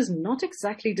doctor's not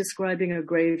exactly describing a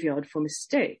graveyard for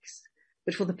mistakes,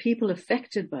 but for the people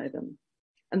affected by them.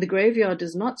 And the graveyard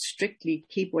does not strictly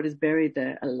keep what is buried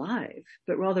there alive,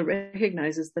 but rather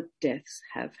recognizes that deaths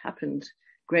have happened.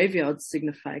 Graveyards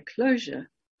signify closure.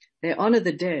 They honor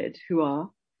the dead who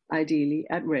are, ideally,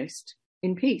 at rest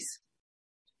in peace.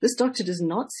 This doctor does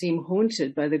not seem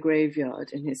haunted by the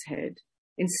graveyard in his head.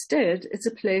 Instead, it's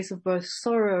a place of both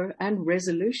sorrow and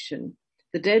resolution.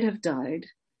 The dead have died.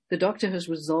 The doctor has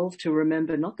resolved to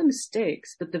remember not the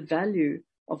mistakes, but the value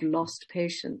of lost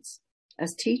patients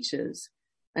as teachers,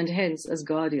 and hence as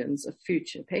guardians of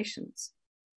future patients.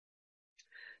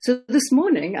 So this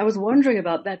morning, I was wondering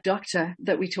about that doctor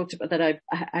that we talked about, that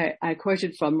I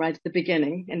quoted from right at the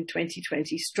beginning in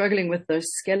 2020, struggling with those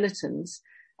skeletons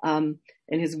in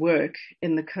his work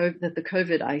in the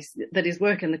his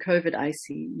work in the COVID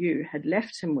ICU had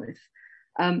left him with,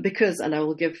 because, and I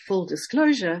will give full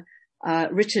disclosure,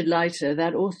 Richard Leiter,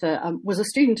 that author, was a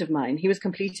student of mine. He was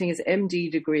completing his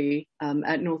MD degree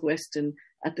at Northwestern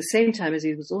at the same time as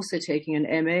he was also taking an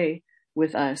MA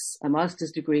with us, a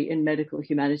master's degree in medical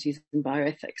humanities and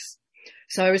bioethics.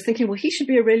 So I was thinking, well, he should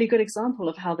be a really good example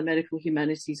of how the medical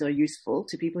humanities are useful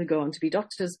to people who go on to be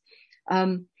doctors.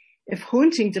 If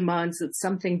haunting demands that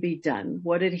something be done,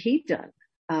 what had he done?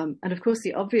 And of course,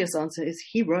 the obvious answer is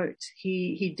he wrote.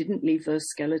 He didn't leave those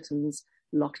skeletons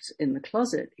locked in the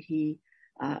closet. He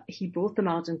brought them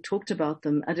out and talked about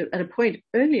them at a point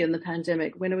early in the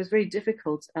pandemic when it was very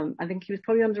difficult. I think he was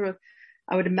probably under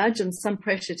I would imagine, some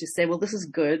pressure to say, well, this is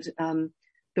good.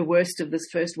 The worst of this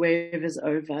first wave is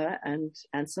over, and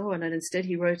so on. And instead,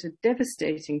 he wrote a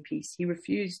devastating piece. He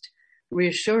refused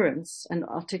reassurance and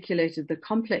articulated the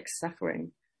complex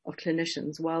suffering of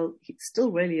clinicians while he's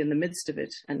still really in the midst of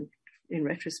it, and in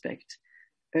retrospect,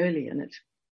 early in it.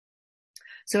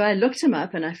 So I looked him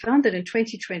up and I found that in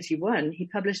 2021, he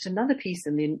published another piece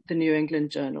in the New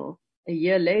England Journal a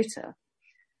year later.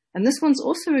 And this one's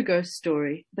also a ghost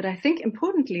story, but I think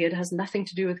importantly, it has nothing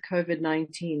to do with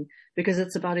COVID-19 because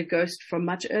it's about a ghost from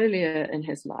much earlier in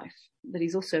his life that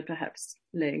he's also perhaps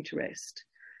laying to rest.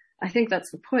 I think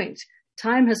that's the point.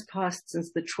 Time has passed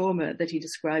since the trauma that he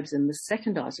describes in the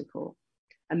second article,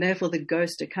 and therefore the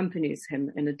ghost accompanies him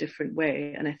in a different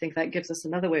way. And I think that gives us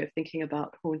another way of thinking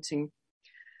about haunting.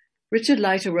 Richard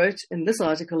Leiter wrote in this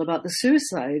article about the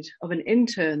suicide of an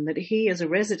intern that he, as a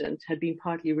resident, had been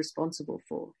partly responsible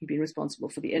for. He'd been responsible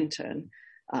for the intern.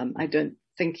 I don't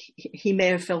think he may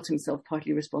have felt himself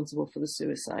partly responsible for the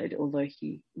suicide, although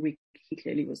he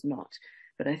clearly was not.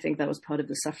 But I think that was part of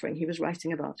the suffering he was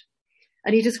writing about.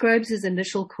 And he describes his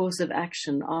initial course of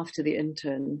action after the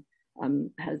intern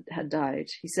had died.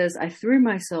 He says, "I threw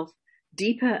myself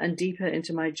deeper and deeper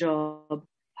into my job,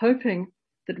 hoping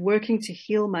that working to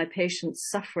heal my patient's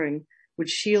suffering would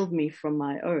shield me from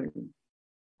my own.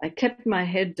 I kept my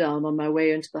head down on my way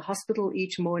into the hospital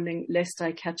each morning, lest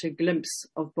I catch a glimpse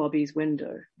of Bobby's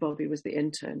window." Bobby was the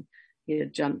intern. He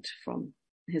had jumped from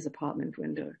his apartment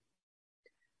window.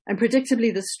 And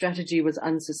predictably, this strategy was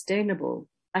unsustainable.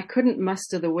 I couldn't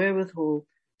muster the wherewithal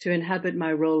to inhabit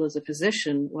my role as a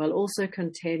physician while also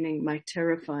containing my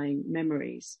terrifying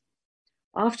memories.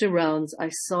 After rounds, I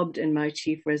sobbed in my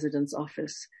chief resident's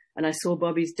office, and I saw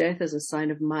Bobby's death as a sign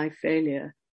of my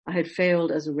failure. I had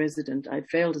failed as a resident. I had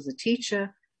failed as a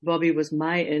teacher. Bobby was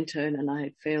my intern, and I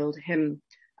had failed him.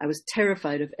 I was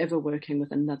terrified of ever working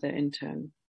with another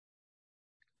intern.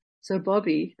 So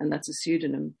Bobby, and that's a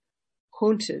pseudonym,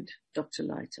 haunted Dr.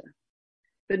 Leiter.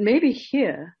 But maybe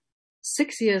here,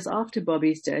 6 years after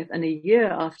Bobby's death and a year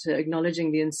after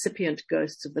acknowledging the incipient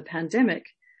ghosts of the pandemic,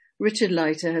 Richard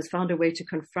Leiter has found a way to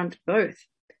confront both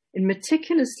in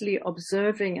meticulously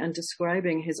observing and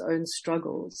describing his own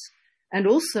struggles, and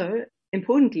also,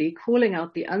 importantly, calling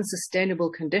out the unsustainable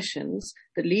conditions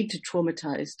that lead to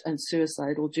traumatized and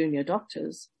suicidal junior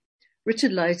doctors.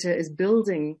 Richard Leiter is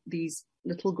building these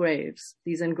little graves,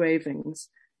 these engravings,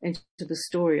 into the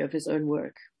story of his own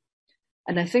work.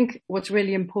 And I think what's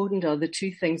really important are the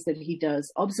two things that he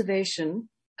does: observation,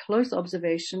 close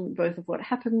observation, both of what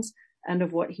happens and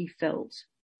of what he felt,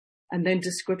 and then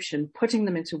description, putting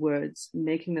them into words,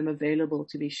 making them available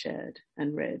to be shared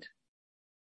and read.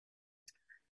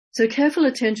 So careful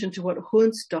attention to what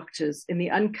haunts doctors in the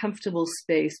uncomfortable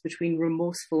space between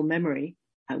remorseful memory,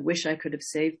 I wish I could have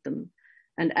saved them,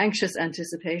 and anxious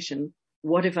anticipation,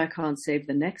 what if I can't save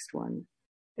the next one?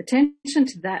 Attention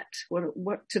to that,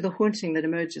 to the haunting that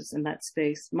emerges in that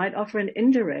space, might offer an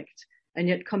indirect and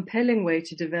yet compelling way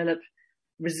to develop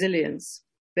resilience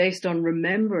based on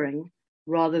remembering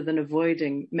rather than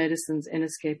avoiding medicine's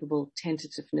inescapable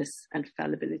tentativeness and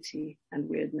fallibility and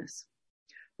weirdness.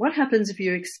 What happens if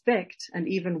you expect and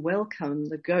even welcome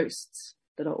the ghosts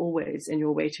that are always in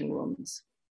your waiting rooms?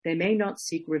 They may not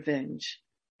seek revenge.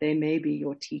 They may be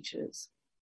your teachers.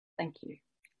 Thank you.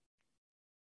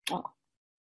 Oh.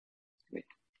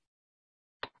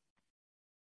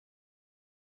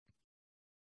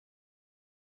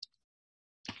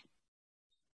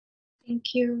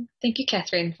 Thank you. Thank you,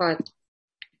 Catherine, for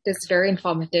this very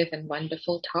informative and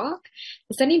wonderful talk.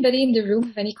 Does anybody in the room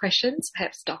have any questions?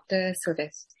 Perhaps doctors or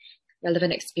this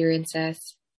relevant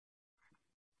experiences?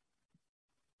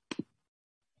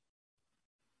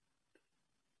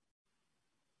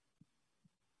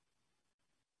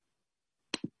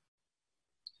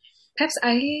 Perhaps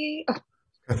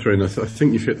Catherine, I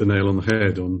think you've hit the nail on the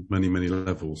head on many, many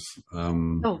levels.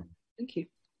 Thank you.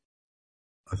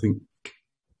 I think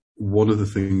one of the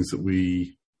things that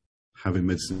we have in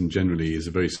medicine generally is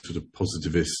a very sort of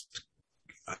positivist.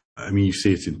 I mean, you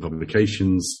see it in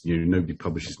publications. Nobody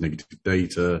publishes negative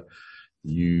data.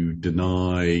 You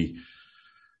deny.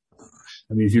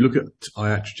 I mean, if you look at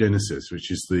iatrogenesis,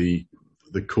 which is the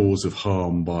cause of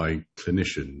harm by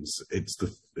clinicians,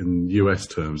 in US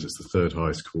terms, it's the third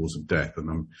highest cause of death, and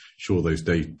I'm sure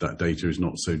that data is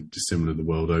not so dissimilar the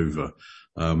world over.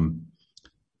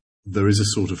 There is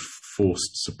a sort of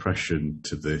forced suppression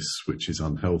to this, which is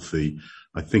unhealthy.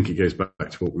 I think it goes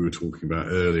back to what we were talking about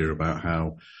earlier about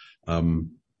how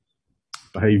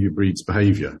behavior breeds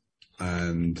behavior.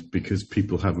 And because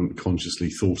people haven't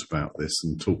consciously thought about this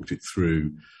and talked it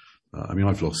through,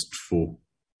 I've lost four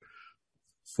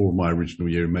of my original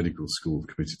year in medical school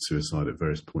committed suicide at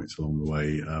various points along the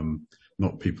way.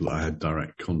 Not people that I had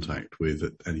direct contact with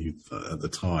at the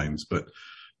times, but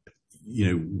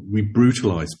we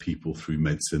brutalize people through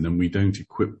medicine, and we don't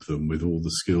equip them with all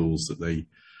the skills that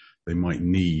they might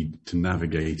need to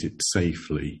navigate it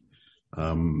safely.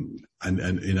 And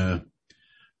in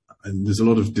and there's a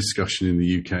lot of discussion in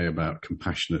the UK about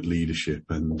compassionate leadership,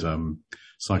 and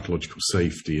psychological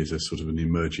safety is a sort of an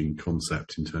emerging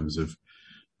concept in terms of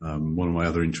one of my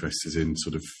other interests is in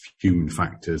sort of human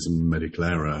factors and medical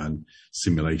error and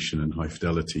simulation and high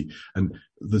fidelity. And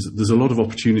there's a lot of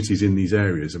opportunities in these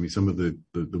areas. I mean, some of the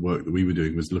work that we were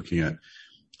doing was looking at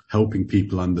helping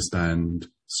people understand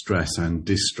stress and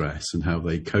distress and how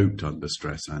they coped under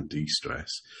stress and de-stress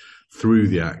through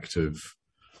the act of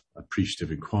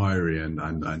appreciative inquiry and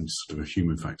sort of a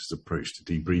human factors approach to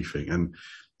debriefing. And,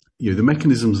 the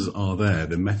mechanisms are there,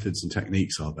 the methods and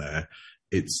techniques are there.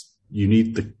 You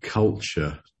need the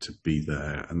culture to be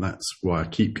there. And that's why I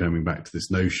keep coming back to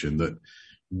this notion that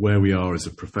where we are as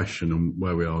a profession and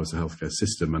where we are as a healthcare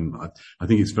system, and I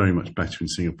think it's very much better in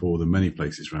Singapore than many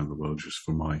places around the world, just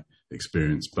from my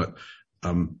experience. But,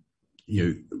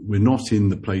 we're not in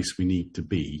the place we need to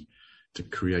be to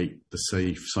create the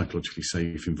psychologically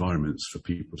safe environments for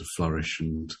people to flourish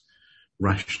and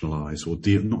rationalise, or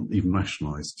not even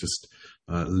rationalise, just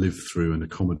live through and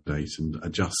accommodate and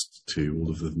adjust to all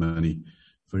of the many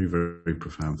very, very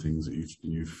profound things that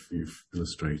you've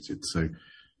illustrated. So,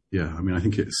 yeah, I mean, I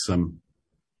think it's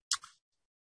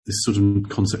this sort of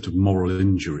concept of moral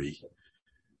injury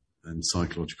and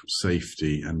psychological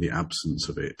safety and the absence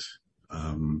of it,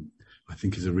 I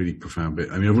think is a really profound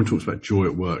bit. I mean, everyone talks about joy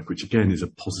at work, which again is a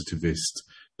positivist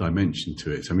dimension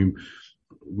to it. I mean,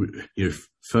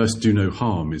 first do no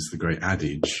harm is the great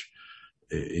adage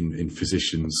in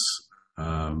physicians'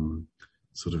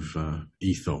 sort of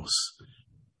ethos,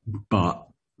 but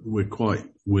we're quite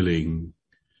willing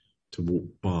to walk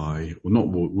by, or not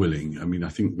willing. I mean, I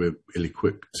think we're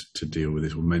ill-equipped to deal with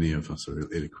it, or many of us are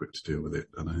ill-equipped to deal with it,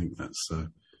 and I think that's.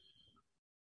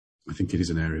 I think it is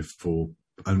an area for,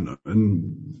 and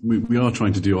we are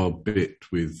trying to do our bit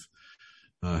with.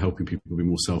 Helping people be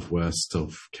more self-aware,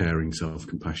 self-caring,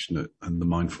 self-compassionate, and the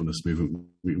mindfulness movement.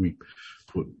 We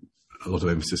put a lot of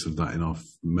emphasis on that in our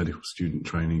medical student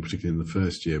training, particularly in the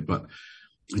first year. But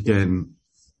again,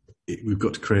 we've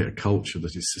got to create a culture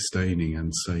that is sustaining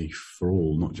and safe for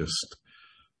all, not just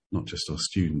our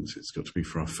students. It's got to be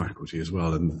for our faculty as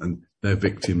well, and they're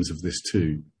victims of this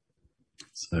too.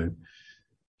 So,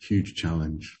 huge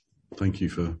challenge. Thank you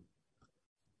for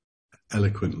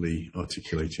eloquently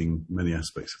articulating many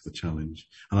aspects of the challenge.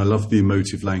 And I love the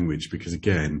emotive language, because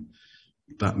again,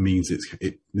 that means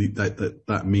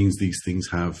that means these things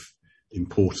have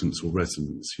importance or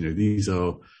resonance. These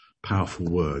are powerful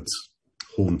words.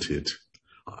 Haunted.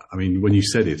 I mean, when you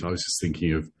said it, I was just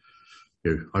thinking of,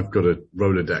 I've got a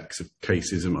Rolodex of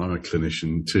cases, and I'm a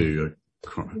clinician too.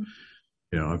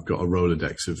 I've got a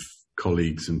Rolodex of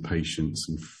colleagues and patients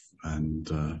and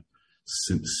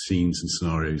scenes and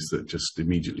scenarios that just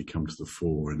immediately come to the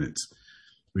fore. And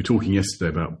we were talking yesterday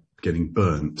about getting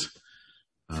burnt,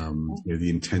 the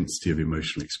intensity of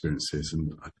emotional experiences.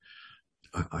 And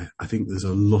I think there's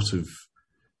a lot of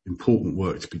important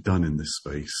work to be done in this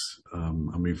space.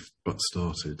 And we've but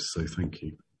started. So thank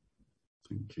you.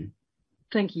 Thank you.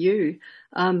 Thank you.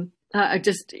 I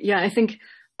think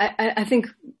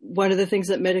one of the things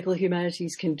that medical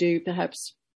humanities can do,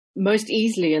 perhaps most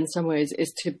easily in some ways,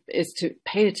 is to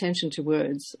pay attention to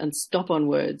words and stop on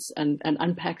words and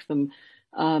unpack them,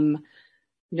 in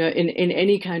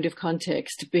any kind of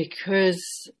context,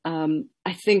 because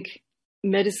I think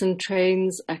medicine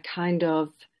trains a kind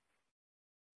of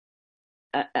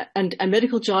and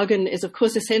medical jargon is of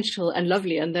course essential and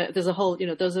lovely, and there's a whole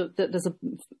there's a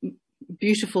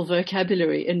beautiful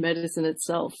vocabulary in medicine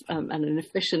itself, and an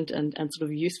efficient and sort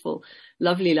of useful,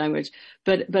 lovely language.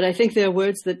 But I think there are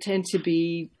words that tend to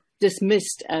be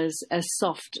dismissed as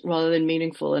soft rather than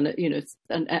meaningful, and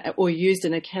or used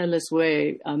in a careless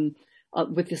way,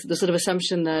 with the sort of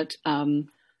assumption that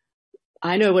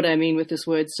I know what I mean with this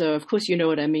word, so of course you know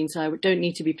what I mean, so I don't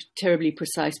need to be terribly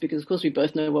precise, because of course we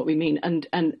both know what we mean, and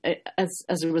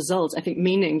as a result, I think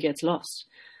meaning gets lost.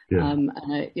 Yeah.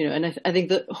 I think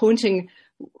that haunting.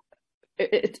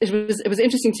 It was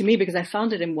interesting to me, because I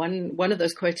found it in one of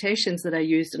those quotations that I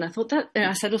used, and I thought that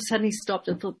I suddenly stopped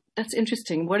and thought, that's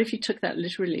interesting. What if you took that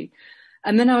literally?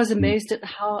 And then I was amazed at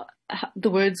how the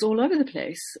words all over the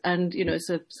place, and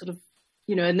so sort of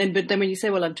but then when you say,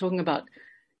 well, I'm talking about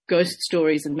ghost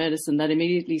stories in medicine, that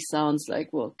immediately sounds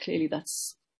like, well, clearly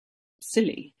that's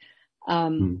silly,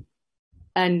 and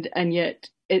yet.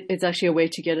 It's actually a way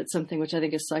to get at something which I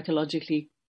think is psychologically,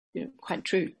 quite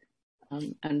true,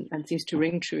 and seems to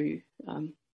ring true.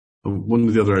 One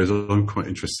of the other areas I'm quite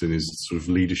interested in is sort of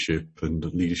leadership and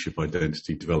leadership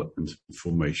identity development and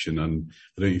formation. And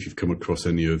I don't know if you've come across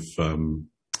any of the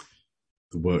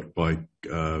work by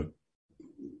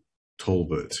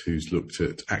Talbot, who's looked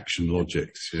at action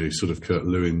logics, sort of Kurt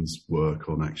Lewin's work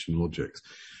on action logics.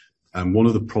 And one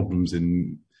of the problems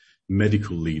in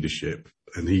medical leadership,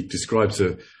 and he describes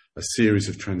a series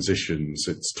of transitions.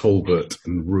 It's Talbot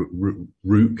and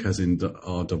Rooke, as in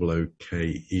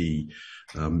R-O-O-K-E.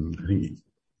 I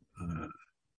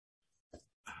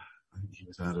think he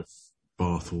was out of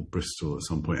Bath or Bristol at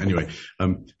some point. Anyway,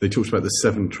 they talked about the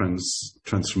 7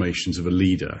 transformations of a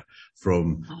leader,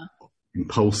 from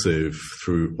impulsive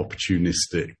through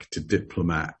opportunistic to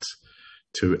diplomat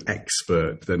to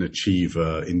expert, then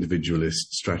achiever,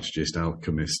 individualist, strategist,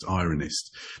 alchemist,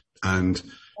 ironist. And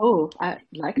I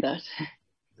like that.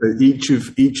 Each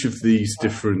of these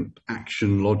different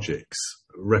action logics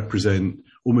represent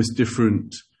almost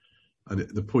different, and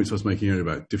the points I was making earlier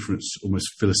about different,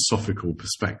 almost philosophical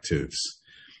perspectives.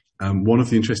 One of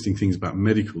the interesting things about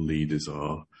medical leaders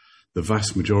are the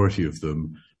vast majority of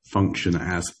them function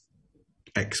as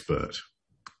expert.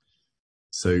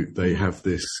 So they have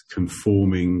this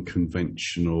conforming,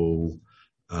 conventional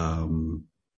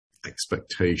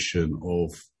expectation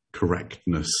of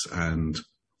correctness and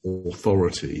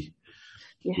authority,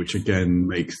 yes, which again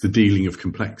makes the dealing with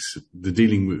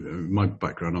my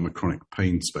background. I'm a chronic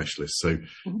pain specialist, so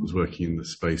I was working in the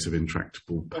space of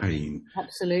intractable pain.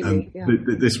 Absolutely.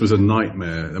 And this was a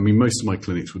nightmare. I mean, most of my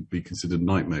clinics would be considered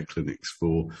nightmare clinics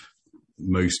for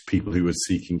most people who were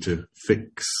seeking to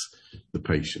fix the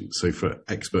patient. So for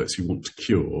experts who want to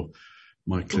cure,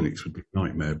 my clinics would be a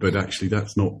nightmare. But actually,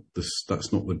 that's not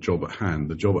the job at hand.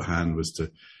 The job at hand was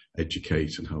to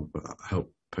educate and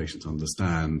help patients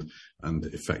understand and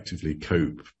effectively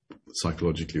cope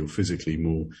psychologically or physically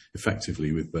more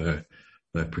effectively with their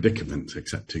predicament,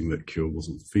 accepting that cure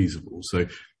wasn't feasible. So a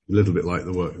little bit like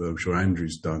the work that I'm sure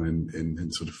Andrew's done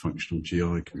in sort of functional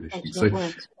GI conditions. So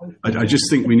I just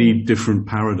think we need different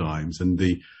paradigms, and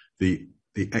the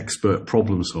expert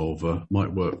problem solver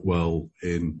might work well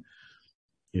in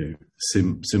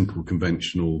simple,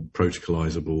 conventional,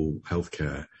 protocolizable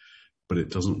healthcare, but it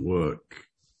doesn't work.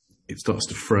 It starts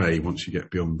to fray once you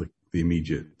get beyond the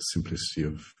immediate simplicity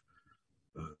of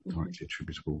directly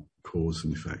attributable cause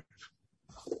and effect.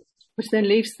 Which then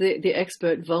leaves the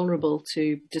expert vulnerable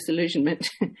to disillusionment,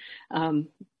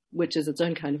 which is its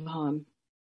own kind of harm.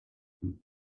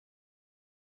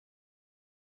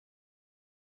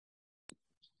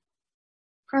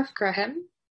 Prof. Graham, would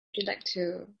you like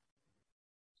to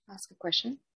ask a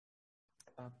question?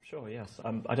 Sure, yes.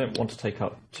 I don't want to take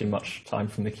up too much time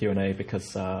from the Q&A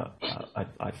because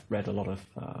I've read a lot of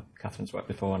Catherine's work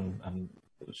before, and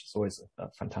she's always a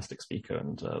fantastic speaker,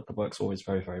 and the work's always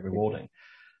very, very rewarding.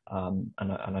 And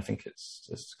I think it's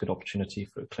a good opportunity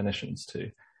for clinicians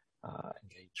to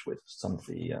engage with some of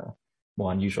the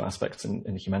more unusual aspects in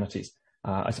the humanities.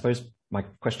 I suppose my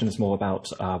question is more about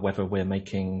whether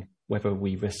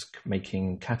we risk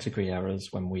making category errors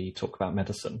when we talk about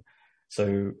medicine.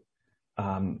 So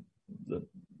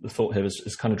the thought here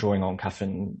is kind of drawing on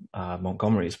Catherine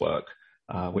Montgomery's work,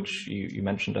 which you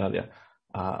mentioned earlier.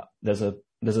 There's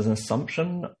an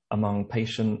assumption among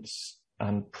patients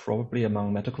and probably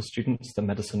among medical students that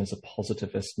medicine is a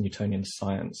positivist Newtonian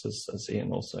science, as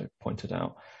Ian also pointed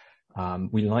out.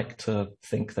 We like to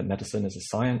think that medicine is a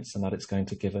science and that it's going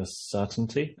to give us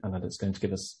certainty and that it's going to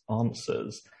give us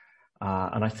answers.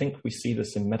 And I think we see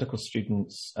this in medical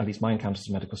students, at least my encounters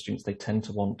with medical students, they tend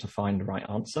to want to find the right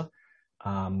answer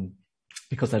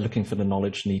because they're looking for the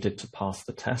knowledge needed to pass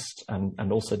the test.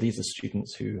 And also these are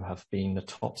students who have been the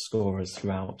top scorers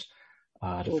throughout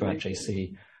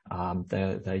JC.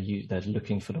 They're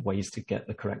looking for the ways to get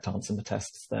the correct answer in the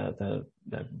tests. They're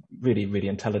really, really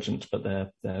intelligent, but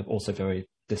they're also very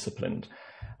disciplined.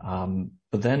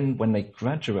 But then when they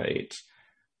graduate,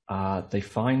 they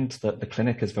find that the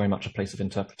clinic is very much a place of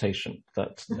interpretation,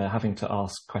 that they're having to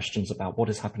ask questions about what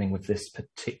is happening with this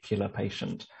particular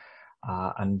patient.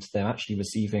 And they're actually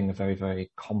receiving a very,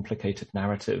 very complicated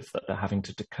narrative that they're having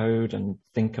to decode and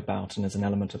think about, and there's an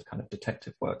element of kind of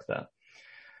detective work there.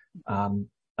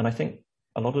 And I think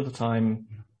a lot of the time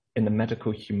in the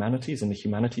medical humanities, in the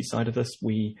humanities side of this,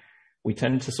 we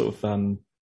tend to sort of,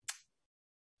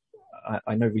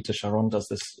 I know Rita Sharon does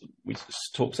this,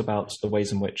 talks about the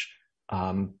ways in which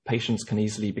patients can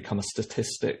easily become a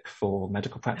statistic for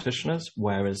medical practitioners,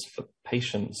 whereas for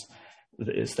patients,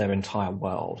 it's their entire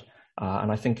world.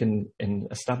 And I think in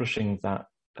establishing that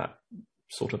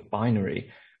sort of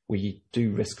binary, we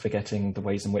do risk forgetting the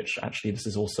ways in which actually this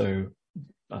is also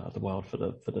the world for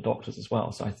the doctors as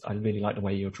well. So I really like the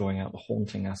way you're drawing out the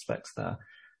haunting aspects there,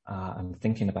 and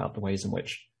thinking about the ways in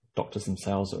which doctors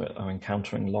themselves are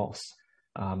encountering loss.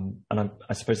 And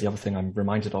I suppose the other thing I'm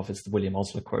reminded of is the William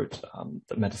Osler quote,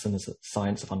 that medicine is a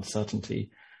science of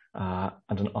uncertainty and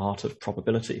an art of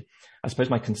probability. I suppose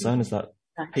my concern is that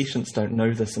patients don't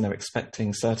know this and they're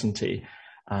expecting certainty,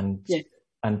 and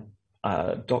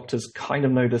doctors kind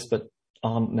of know this but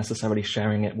aren't necessarily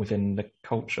sharing it within the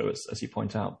culture, as you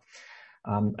point out.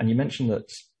 And you mentioned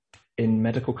that in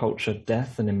medical culture,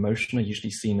 death and emotion are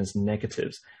usually seen as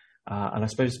negatives. And I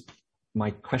suppose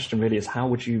my question really is, how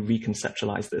would you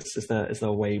reconceptualize this? Is there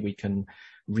a way we can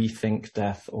rethink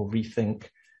death or rethink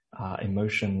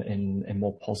emotion in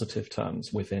more positive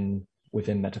terms within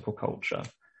medical culture?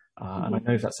 And I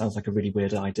know that sounds like a really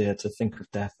weird idea, to think of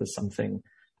death as something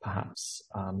perhaps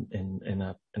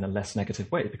in a less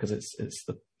negative way, because it's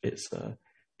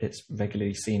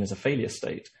regularly seen as a failure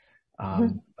state.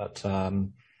 But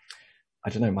I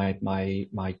don't know.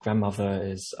 My grandmother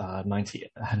is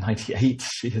 98.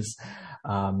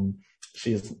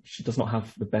 She does not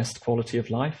have the best quality of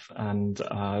life, and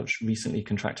she recently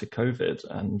contracted COVID,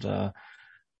 and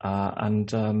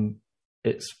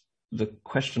it's the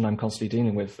question I'm constantly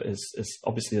dealing with is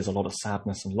obviously there's a lot of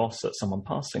sadness and loss at someone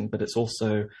passing, but it's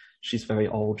also, she's very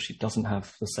old. She doesn't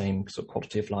have the same sort of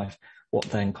quality of life. What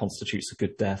then constitutes a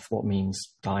good death? What means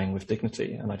dying with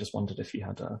dignity? And I just wondered if you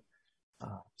had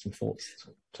some thoughts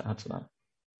to add to that.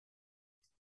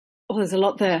 Oh, there's a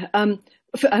lot there.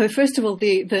 First of all,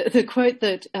 the quote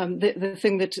that the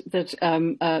thing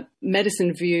that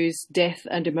medicine views death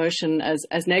and emotion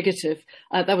as negative,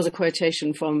 that was a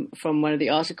quotation from one of the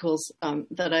articles one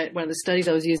of the studies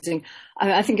I was using.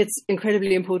 I think it's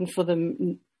incredibly important for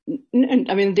them.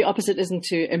 I mean, the opposite isn't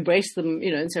to embrace them,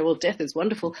 and say, well, death is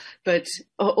wonderful. But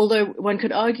although one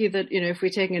could argue that, if we're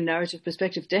taking a narrative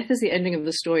perspective, death is the ending of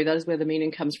the story. That is where the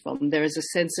meaning comes from. There is a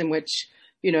sense in which,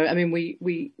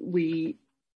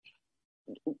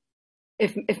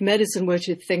 if medicine were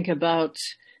to think about,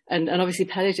 and obviously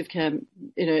palliative care,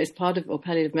 is part of, or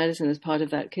palliative medicine is part of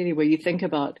that, clearly, where you think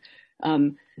about,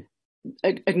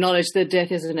 acknowledge that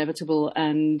death is inevitable,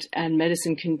 and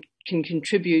medicine can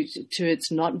contribute to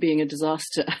its not being a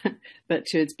disaster, but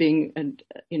to its being, a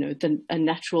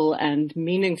natural and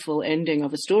meaningful ending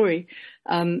of a story.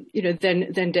 Then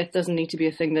death doesn't need to be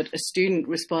a thing that a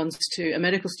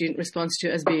medical student responds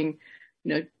to as being,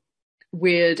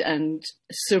 weird and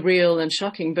surreal and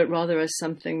shocking, but rather as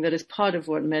something that is part of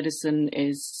what medicine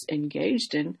is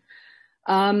engaged in.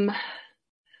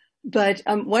 But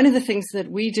one of the things that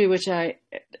we do, which I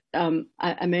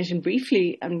mentioned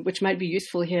briefly, and which might be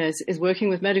useful here, is working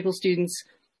with medical students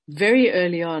very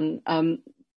early on.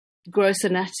 Gross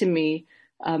anatomy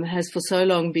has for so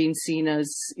long been seen as,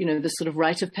 the sort of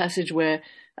rite of passage where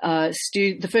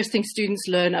the first thing students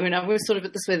learn. I mean, I was sort of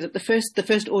at this way, that the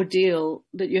first ordeal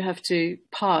that you have to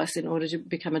pass in order to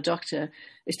become a doctor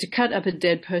is to cut up a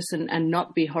dead person and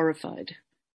not be horrified.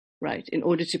 Right, in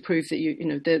order to prove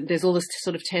that there's all this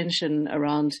sort of tension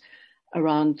around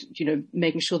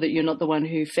making sure that you're not the one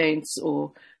who faints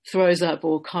or throws up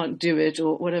or can't do it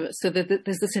or whatever. So that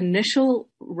there's this initial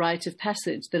rite of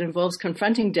passage that involves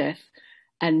confronting death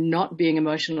and not being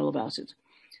emotional about it.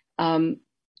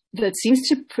 That seems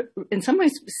to, in some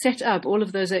ways, set up all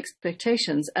of those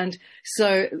expectations. And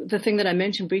so the thing that I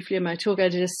mentioned briefly in my talk, I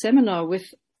did a seminar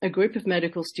with a group of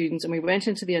medical students, and we went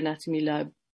into the anatomy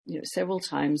lab several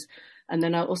times, and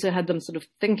then I also had them sort of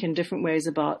think in different ways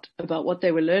about what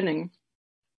they were learning.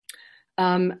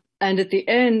 And at the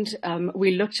end,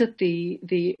 we looked at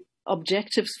the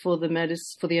objectives for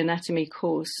the anatomy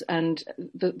course, and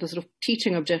the sort of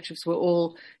teaching objectives were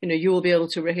all, you will be able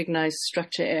to recognize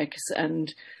structure X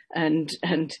and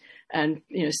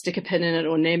stick a pin in it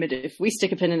or name it if we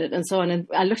stick a pin in it, and so on. And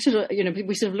I looked at,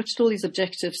 we sort of looked at all these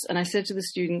objectives, and I said to the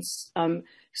students,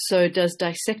 so does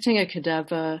dissecting a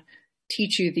cadaver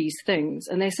teach you these things?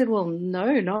 And they said, well,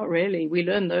 no, not really. We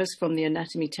learn those from the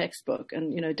anatomy textbook,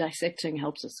 and, dissecting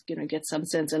helps us, get some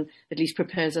sense and at least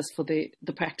prepares us for the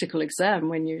practical exam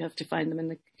when you have to find them in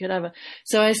the cadaver.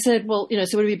 So I said, well,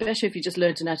 so would it be better if you just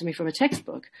learned anatomy from a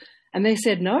textbook? And they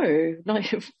said, no,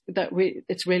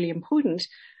 it's really important.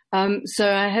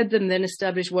 So I had them then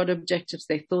establish what objectives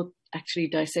they thought actually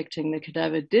dissecting the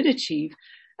cadaver did achieve.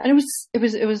 And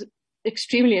it was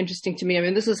extremely interesting to me. I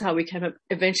mean, this is how we came up.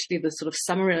 Eventually, the sort of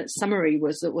summary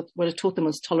was that what it taught them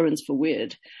was tolerance for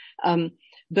weird.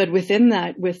 But within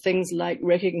that, were things like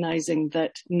recognizing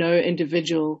that no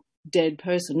individual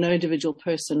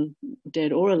person,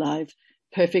 dead or alive,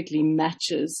 perfectly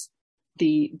matches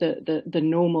the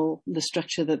normal, the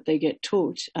structure that they get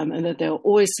taught, and that there are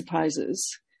always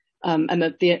surprises. And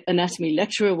that the anatomy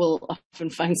lecturer will often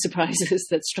find surprises,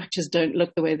 that structures don't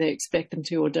look the way they expect them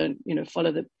to, or don't,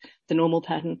 follow the normal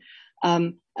pattern.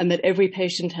 and that every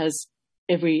patient has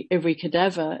every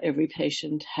cadaver, every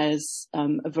patient has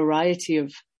a variety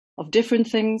of different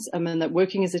things, and that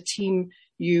working as a team,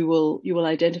 you will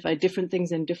identify different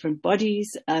things in different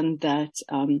bodies, and that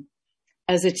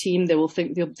as a team, they will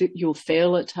think you'll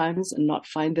fail at times and not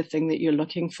find the thing that you're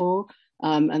looking for,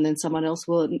 and then someone else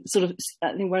will. Sort of,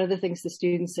 I think one of the things the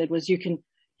students said was you can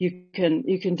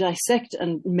dissect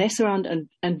and mess around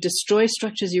and destroy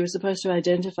structures you were supposed to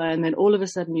identify, and then all of a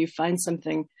sudden you find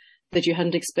something that you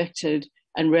hadn't expected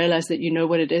and realize that you know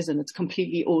what it is, and it's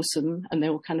completely awesome, and they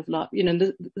will kind of laugh.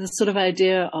 The sort of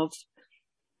idea of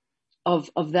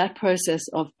that process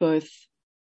of both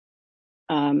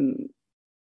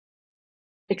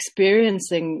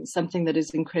experiencing something that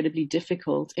is incredibly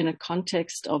difficult in a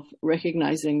context of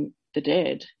recognizing the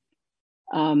dead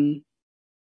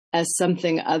as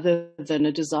something other than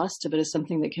a disaster, but as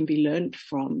something that can be learned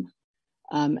from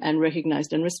and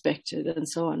recognized and respected, and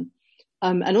so on.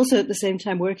 And also at the same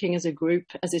time working as a group,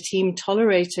 as a team,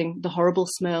 tolerating the horrible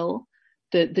smell,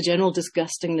 the general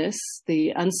disgustingness,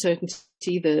 the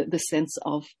uncertainty, the sense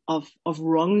of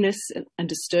wrongness and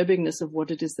disturbingness of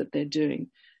what it is that they're doing,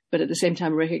 but at the same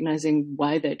time recognizing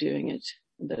why they're doing it,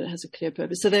 that it has a clear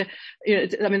purpose. So that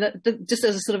just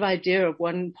as a sort of idea of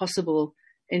one possible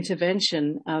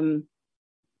intervention,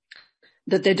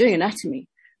 that they're doing anatomy,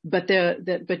 but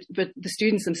the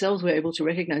students themselves were able to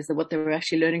recognize that what they were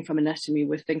actually learning from anatomy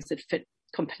were things that fit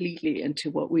completely into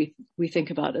what we think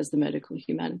about as the medical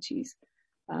humanities,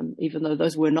 even though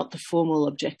those were not the formal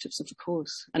objectives of the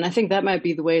course. And I think that might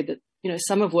be the way that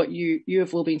some of what you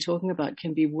have all been talking about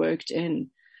can be worked in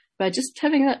by just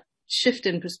having that shift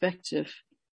in perspective.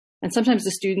 And sometimes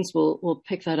the students will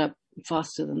pick that up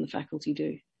faster than the faculty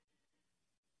do.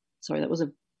 Sorry, that was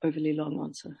an overly long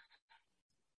answer.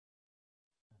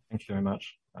 Thank you very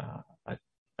much. I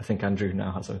think Andrew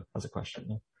now has a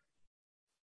question.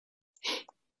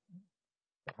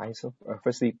 Hi. So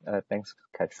firstly, thanks,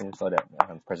 Catherine, for that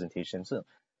presentation. So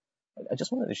I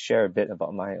just wanted to share a bit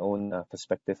about my own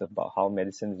perspective about how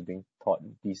medicine is being taught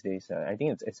these days. I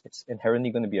think it's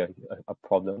inherently going to be a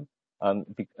problem.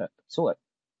 So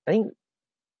I think,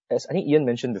 as Ian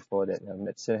mentioned before, that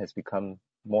medicine has become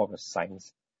more of a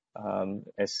science.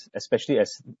 Especially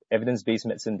as evidence-based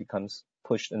medicine becomes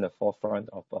pushed in the forefront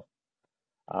of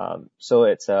so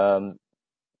it's and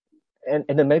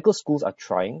the medical schools are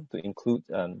trying to include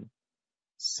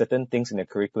certain things in their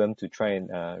curriculum to try and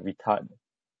retard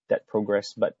that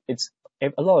progress, but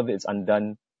a lot of it is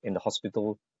undone in the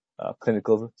hospital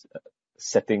clinical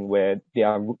setting where there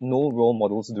are no role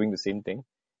models doing the same thing.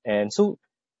 And so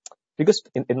because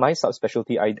in my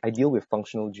subspecialty, I deal with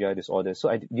functional GI disorders. So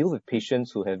I deal with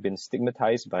patients who have been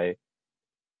stigmatized by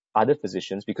other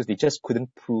physicians because they just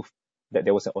couldn't prove that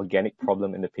there was an organic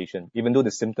problem in the patient, even though the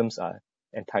symptoms are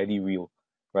entirely real,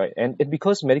 right? And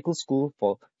because medical school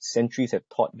for centuries have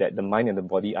taught that the mind and the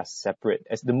body are separate.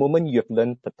 As the moment you have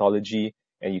learned pathology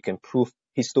and you can prove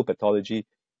histopathology,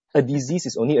 a disease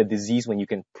is only a disease when you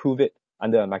can prove it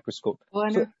under a microscope. Oh, I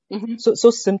know. Mm-hmm. So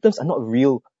symptoms are not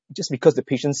real just because the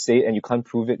patients say it and you can't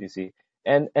prove it, you see.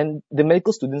 And the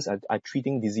medical students are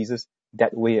treating diseases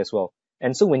that way as well.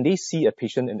 And so when they see a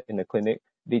patient in a clinic,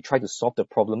 they try to solve the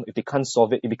problem. If they can't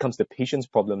solve it, it becomes the patient's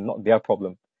problem, not their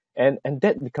problem. And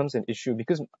that becomes an issue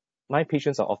because my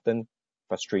patients are often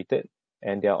frustrated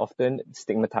and they are often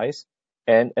stigmatized.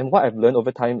 And what I've learned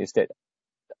over time is that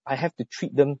I have to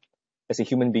treat them as a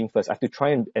human being first. I have to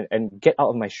try and get out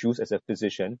of my shoes as a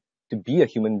physician to be a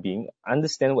human being,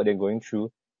 understand what they're going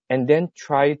through, and then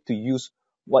try to use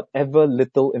whatever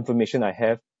little information I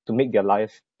have to make their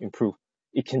life improve.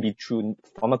 It can be through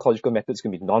pharmacological methods, it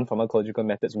can be non-pharmacological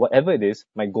methods, whatever it is,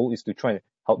 my goal is to try and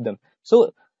help them.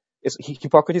 So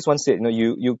Hippocrates once said,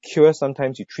 you cure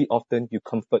sometimes, you treat often, you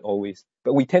comfort always.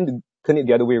 But we tend to turn it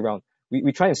the other way around.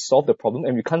 We try and solve the problem,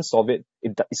 and we can't solve it.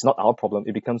 It's not our problem.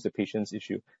 It becomes the patient's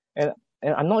issue. And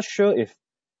I'm not sure if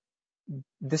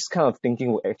this kind of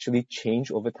thinking will actually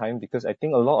change over time, because I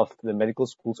think a lot of the medical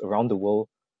schools around the world,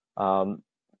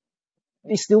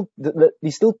 they still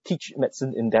teach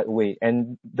medicine in that way,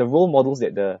 and the role models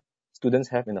that the students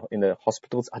have in the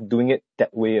hospitals are doing it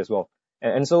that way as well.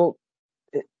 And so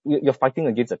you're fighting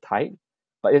against a tide,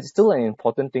 but it's still an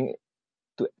important thing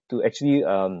to actually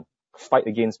fight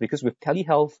against, because with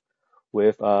telehealth,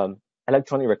 with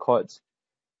electronic records,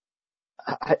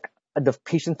 the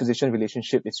patient-physician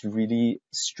relationship is really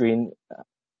strained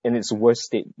in its worst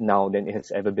state now than it has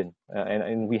ever been.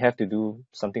 And we have to do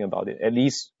something about it, at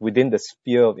least within the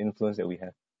sphere of influence that we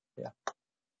have. Yeah.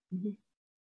 Mm-hmm.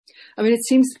 I mean,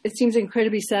 it seems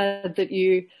incredibly sad that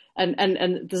you,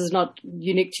 and this is not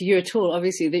unique to you at all,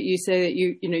 obviously, that you say that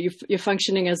you're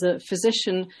functioning as a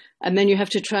physician, and then you have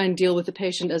to try and deal with the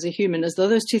patient as a human, as though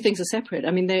those two things are separate.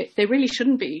 I mean, they really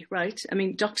shouldn't be, right? I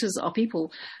mean, doctors are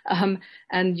people, and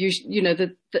there's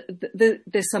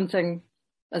something,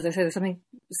 as I say, there's something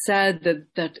sad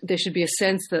that there should be a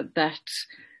sense that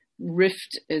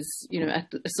rift is, at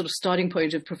the sort of starting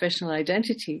point of professional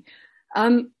identity.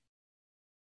 Maybe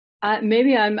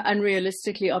I'm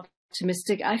unrealistically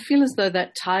optimistic. I feel as though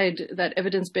that tide, that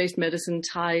evidence-based medicine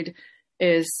tide,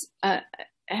 there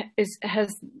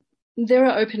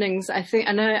are openings. I think,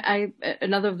 and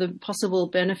another of the possible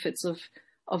benefits of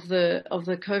the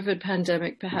COVID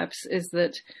pandemic, perhaps, is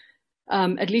that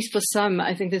at least for some,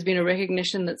 I think there's been a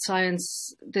recognition that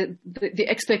science, the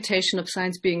expectation of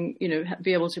science being,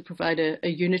 be able to provide a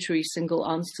unitary single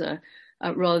answer,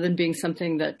 rather than being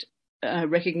something that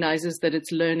recognizes that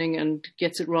it's learning and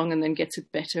gets it wrong and then gets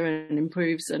it better and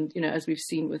improves. And, as we've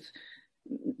seen with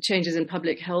changes in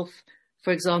public health,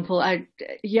 for example, I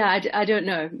don't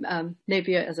know.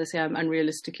 Maybe, as I say, I'm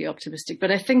unrealistically optimistic. But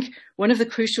I think one of the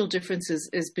crucial differences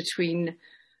is between,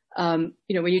 when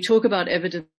you talk about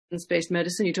evidence-based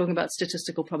medicine, you're talking about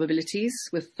statistical probabilities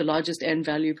with the largest N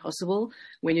value possible.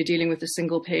 When you're dealing with a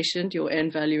single patient, your N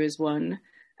value is 1,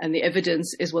 and the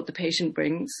evidence is what the patient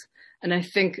brings. And I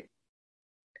think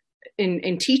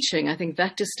in teaching, I think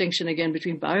that distinction again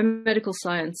between biomedical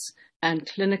science and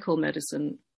clinical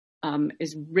medicine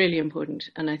is really important.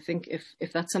 And I think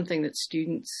if that's something that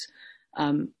students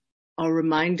are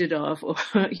reminded of, or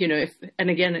and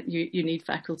again you need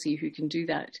faculty who can do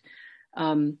that,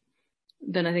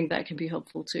 then I think that can be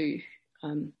helpful to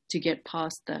get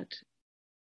past that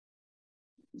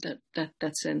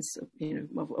sense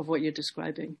of what you're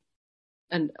describing.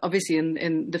 And obviously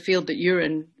in the field that you're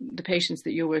in, the patients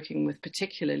that you're working with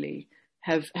particularly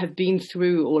have been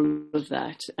through all of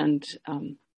that. And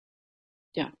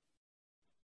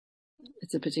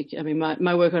it's a particular, I mean,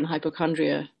 my work on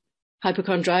hypochondriasis,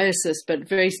 but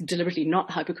very deliberately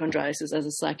not hypochondriasis as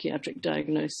a psychiatric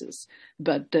diagnosis.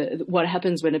 But what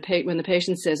happens when the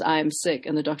patient says, I am sick,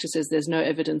 and the doctor says there's no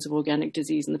evidence of organic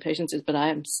disease, and the patient says, but I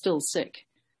am still sick.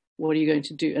 What are you going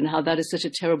to do? And how that is such a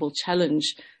terrible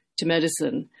challenge to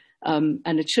medicine, and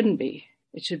it shouldn't be.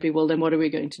 It should be, well, then what are we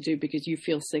going to do? Because you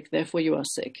feel sick, therefore you are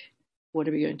sick. What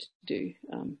are we going to do?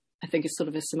 I think it's sort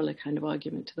of a similar kind of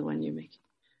argument to the one you're making.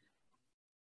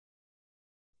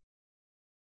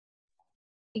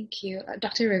 Thank you.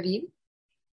 Dr. Raveen?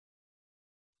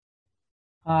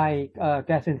 Hi,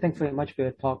 Catherine. Thanks very much for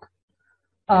your talk.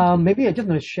 Maybe I just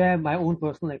want to share my own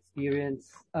personal experience,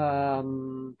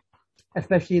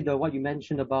 especially what you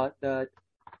mentioned about the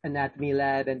anatomy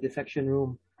lab and dissection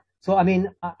room. So, I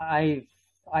mean, I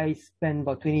spent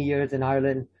about 20 years in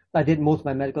Ireland. I did most of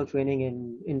my medical training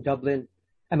in Dublin,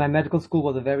 and my medical school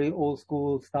was a very old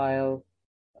school style,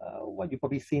 what you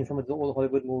probably see in some of the old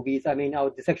Hollywood movies. I mean,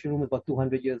 our dissection room was about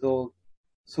 200 years old.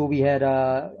 So we had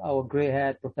our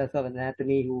gray-haired professor of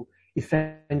anatomy who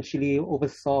essentially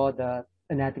oversaw the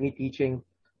anatomy teaching,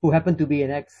 who happened to be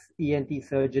an ex-ENT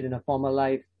surgeon in a former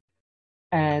life.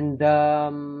 And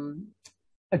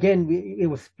again, it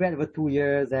was spread over 2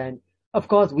 years. And of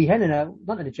course, we had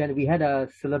we had a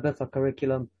syllabus or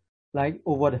curriculum. Like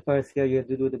over the first year, you have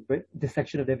to do the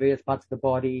dissection of the various parts of the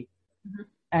body. Mm-hmm.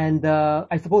 And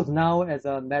I suppose now as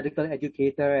a medical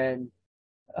educator and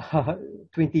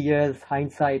 20 years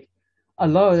hindsight, a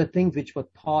lot of the things which were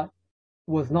taught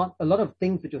was not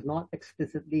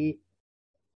explicitly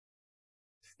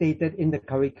stated in the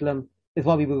curriculum is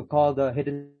what we would call the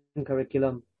hidden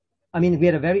curriculum. I mean, we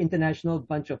had a very international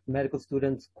bunch of medical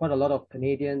students, quite a lot of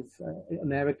Canadians,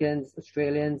 Americans,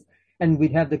 Australians, and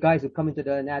we'd have the guys who come into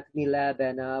the anatomy lab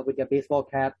and with their baseball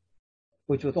cap,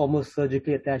 which was almost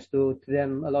surgically attached to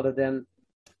them, a lot of them.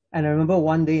 And I remember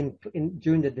one day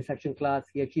during the dissection class,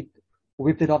 he actually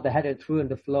whipped it off the head and threw it on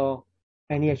the floor.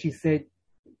 And he actually said,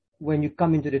 when you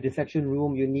come into the dissection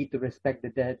room, you need to respect the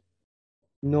dead.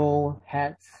 No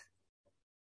hats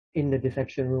in the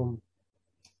dissection room.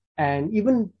 And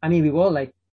even, I mean, we were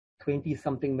like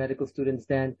 20-something medical students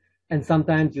then. And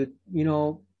sometimes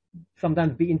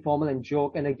sometimes be informal and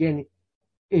joke. And again,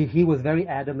 he was very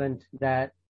adamant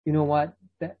that, you know what,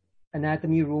 the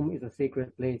anatomy room is a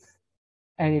sacred place.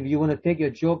 And if you want to take your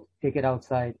joke, take it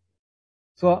outside.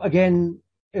 So again,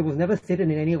 it was never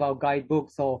stated in any of our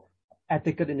guidebooks or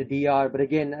etiquette in the DR. But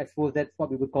again, I suppose that's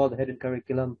what we would call the hidden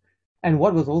curriculum. And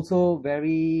what was also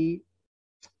very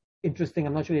interesting,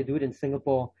 I'm not sure they do it in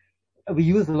Singapore, we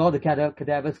used a lot of the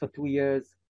cadavers for 2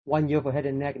 years, 1 year for head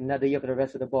and neck, another year for the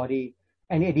rest of the body.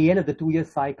 And at the end of the 2-year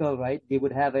cycle, right, they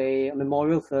would have a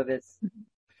memorial service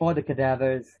for the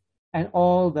cadavers. and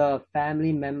all the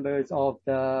family members of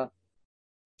those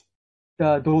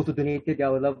who donated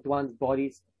their loved ones'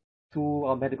 bodies to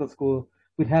our medical school.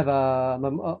 We'd have a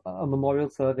memorial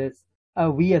service.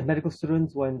 We as medical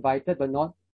students were invited, but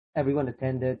not everyone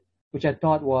attended, which I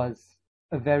thought was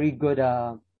a very good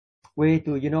way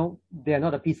to, they're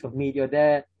not a piece of meat. You're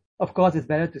there. Of course, it's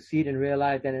better to see it in real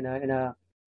life than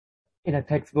in a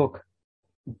textbook.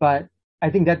 But I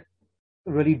think that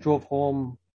really drove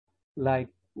home like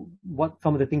what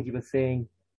some of the things you were saying.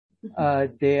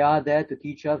 They are there to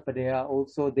teach us, but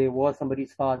they were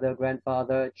somebody's father,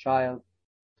 grandfather, child.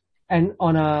 And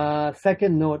on a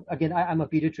second note, again, I'm a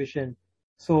pediatrician.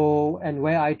 So, and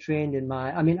where I trained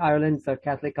Ireland's a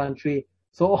Catholic country.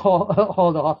 So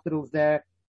all the hospitals there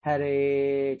had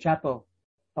a chapel,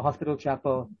 a hospital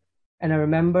chapel. And I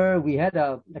remember we had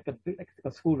a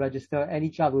school register. Any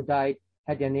child who died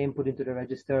had their name put into the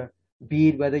register, be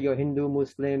it whether you're Hindu,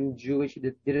 Muslim, Jewish,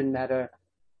 it didn't matter.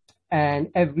 And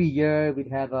every year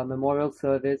we'd have a memorial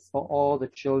service for all the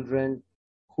children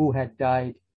who had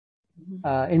died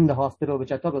in the hospital,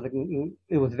 which I thought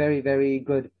it was very, very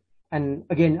good. And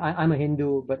again, I'm a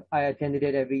Hindu, but I attended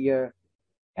it every year.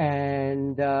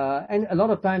 And a lot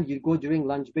of times you go during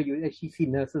lunch break, you actually see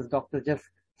nurses, doctors just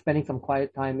spending some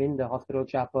quiet time in the hospital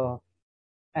chapel.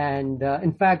 And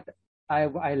in fact,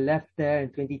 I left there in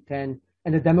 2010,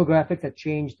 and the demographics had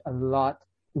changed a lot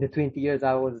in the 20 years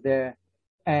I was there.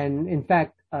 And in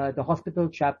fact, the hospital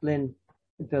chaplain,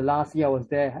 the last year I was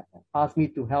there, asked me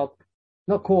to help,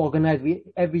 not co-organize.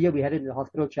 Every year we had it in the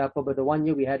hospital chapel, but the one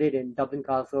year we had it in Dublin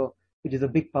Castle, which is a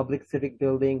big public civic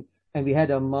building, and we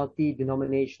had a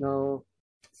multi-denominational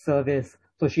service.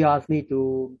 So she asked me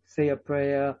to say a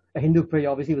prayer, a Hindu prayer,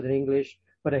 obviously it was in English,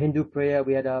 but a Hindu prayer.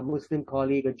 We had a Muslim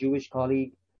colleague, a Jewish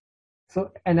colleague.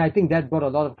 So, and I think that brought a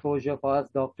lot of closure for us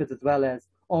doctors, as well as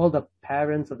all the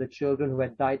parents of the children who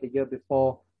had died the year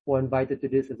before were invited to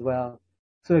this as well.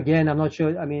 So again, I'm not sure,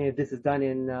 if this is done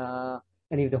in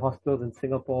any of the hospitals in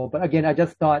Singapore, but again, I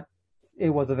just thought it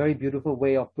was a very beautiful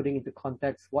way of putting into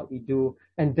context what we do.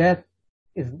 And death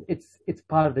it's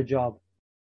part of the job.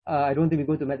 I don't think we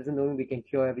go to medicine knowing we can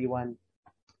cure everyone.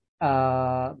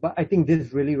 But I think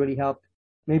this really, really helped.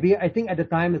 Maybe I think at the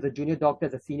time as a junior doctor,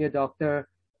 as a senior doctor,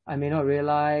 I may not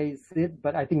realize it,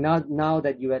 but I think now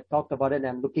that you had talked about it and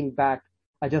I'm looking back,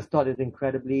 I just thought it's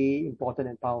incredibly important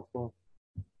and powerful.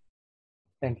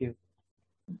 Thank you.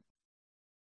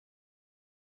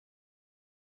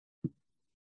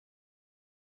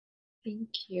 Thank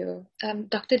you.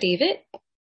 Dr. David?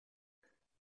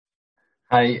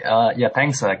 Hi,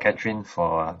 thanks, Catherine,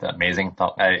 for the amazing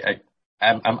talk.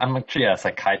 I'm actually a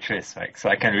psychiatrist, right? So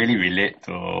I can really relate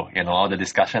to, all the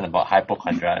discussion about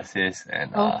hypochondriasis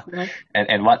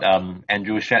and what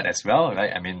Andrew shared as well,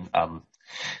 right?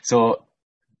 So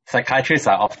psychiatrists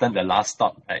are often the last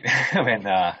stop, right? When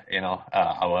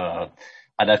our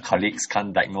other colleagues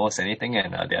can't diagnose anything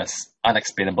and there's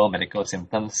unexplainable medical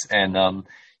symptoms. And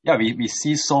we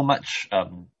see so much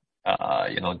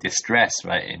distress,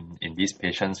 right, in these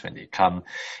patients when they come.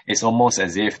 It's almost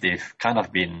as if they've kind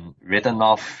of been written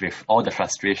off with all the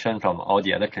frustration from all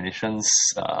the other clinicians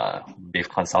they've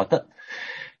consulted,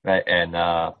 right? And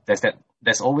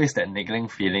there's always that niggling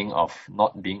feeling of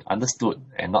not being understood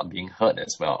and not being heard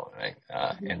as well, right?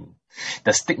 And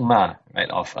the stigma, right,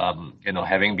 of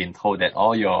having been told that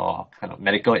all your kind of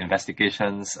medical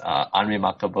investigations are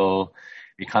unremarkable,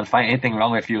 we can't find anything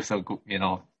wrong with you, so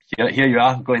here you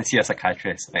are, go and see a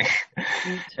psychiatrist. Right?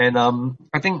 And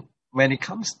I think when it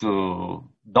comes to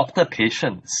doctors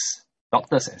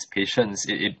as patients,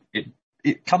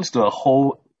 it comes to a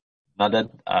whole another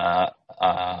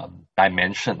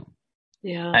dimension.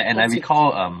 Yeah. And I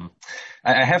recall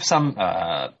I have some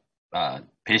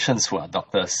patients who are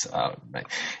doctors, right?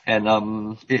 And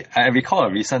I recall a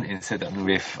recent incident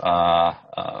with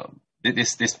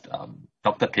this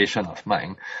doctor patient of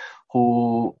mine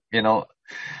who,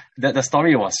 the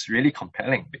story was really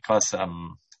compelling because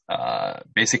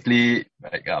basically,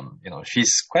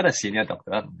 she's quite a senior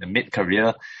doctor in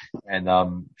mid-career,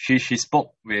 and she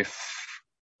spoke with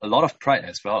a lot of pride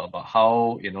as well about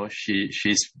how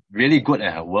she's really good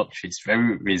at her work. She's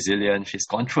very resilient. She's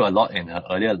gone through a lot in her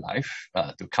earlier life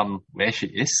to come where she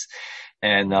is,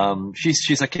 and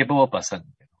she's a capable person.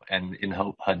 And in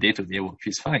her day-to-day work,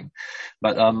 she's fine.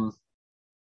 But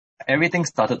everything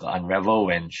started to unravel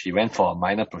when she went for a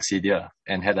minor procedure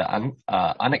and had an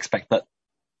unexpected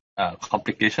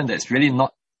complication that's really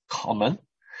not common,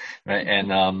 right?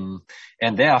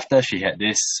 And thereafter she had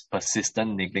this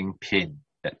persistent niggling pain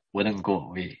that wouldn't go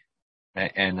away,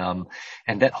 right? And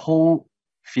that whole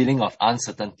feeling of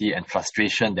uncertainty and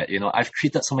frustration that I've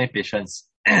treated so many patients,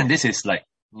 and this is like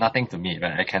nothing to me,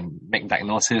 right? I can make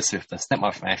diagnosis with the snap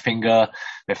of my finger,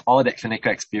 with all that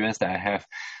clinical experience that I have,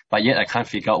 but yet I can't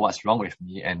figure out what's wrong with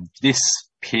me, and this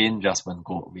pain just won't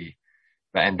go away.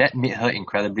 Right? And that made her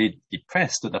incredibly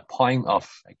depressed to the point of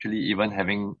actually even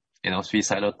having,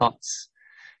 suicidal thoughts.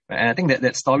 Right? And I think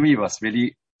that story was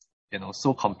really,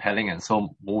 so compelling and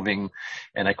so moving,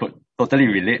 and I could totally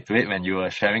relate to it when you were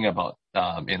sharing about,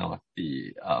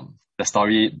 the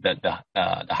story that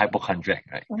the hypochondriac,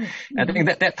 right? Mm-hmm. I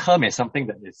think that term is something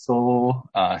that is so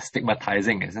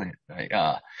stigmatizing, isn't it? Right?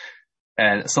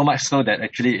 And so much so that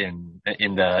actually in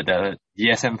the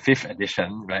DSM 5th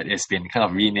edition, right, it's been kind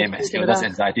of renamed as illness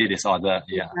anxiety disorder.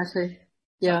 Yeah. Exactly.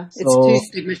 Yeah. It's too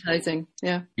stigmatizing.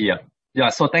 Yeah. Yeah. Yeah.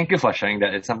 So thank you for sharing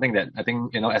that. It's something that I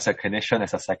think, as a clinician,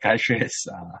 as a psychiatrist,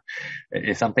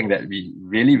 it's something that we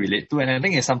really relate to. And I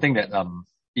think it's something that,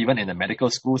 even in the medical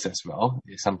schools as well,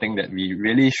 is something that we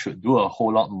really should do a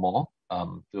whole lot more,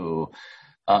 to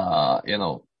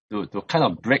kind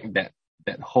of break that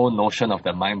whole notion of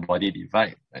the mind-body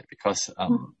divide, right? Because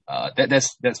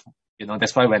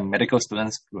that's why when medical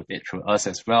students rotate through us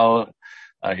as well,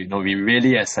 we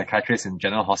really, as psychiatrists in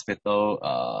general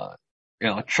hospital,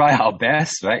 try our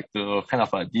best, right, to kind of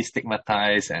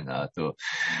destigmatize and to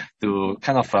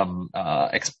kind of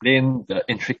explain the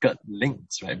intricate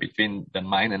links, right, between the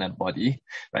mind and the body,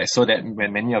 right, so that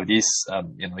when many of these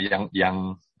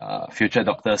young future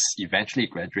doctors eventually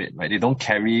graduate, right, they don't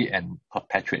carry and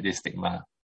perpetuate this stigma.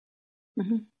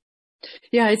 Mm-hmm.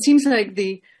 Yeah, it seems like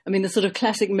the sort of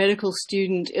classic medical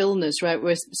student illness, right,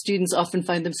 where students often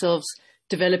find themselves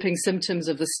developing symptoms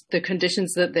of the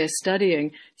conditions that they're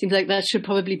studying. Seems like that should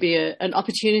probably be an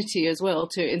opportunity as well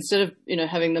to, instead of,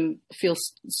 having them feel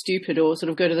stupid or sort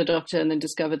of go to the doctor and then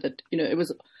discover that, it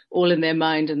was all in their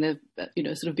mind and they're,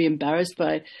 sort of be embarrassed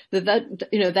by it.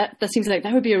 That seems like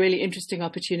that would be a really interesting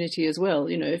opportunity as well,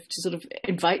 to sort of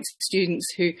invite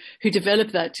students who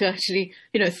develop that to actually,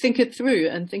 think it through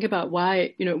and think about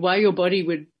why your body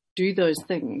would do those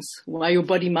things, why your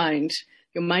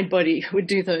your mind-body would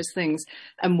do those things,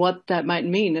 and what that might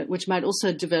mean, which might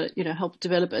also develop, help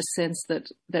develop a sense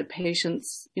that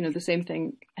patients, the same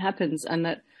thing happens, and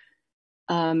that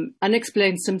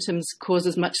unexplained symptoms cause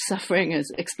as much suffering as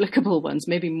explicable ones,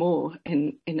 maybe more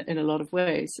in a lot of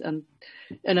ways. And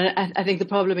I think the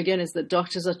problem again is that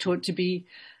doctors are taught to be,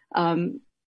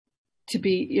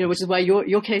 which is why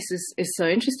your case is so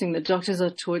interesting. That doctors are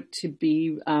taught to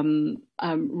be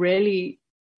really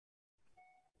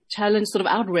challenged, sort of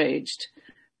outraged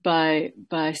by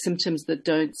symptoms that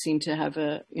don't seem to have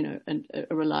a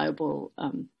reliable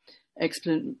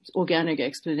organic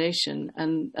explanation,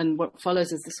 and what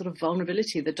follows is the sort of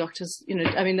vulnerability that doctors,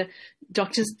 the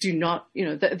doctors do not,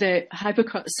 the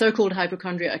so-called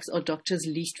hypochondriacs are doctors'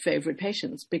 least favorite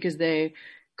patients because they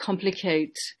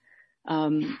complicate,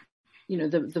 the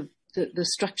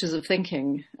structures of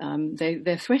thinking.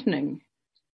 They're threatening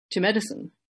to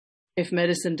medicine. If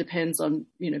medicine depends on,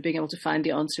 being able to find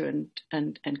the answer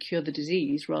and cure the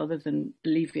disease rather than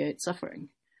alleviate suffering.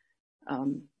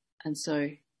 And so,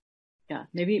 yeah,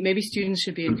 maybe students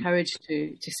should be encouraged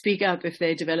to speak up if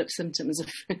they develop symptoms of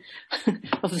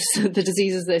the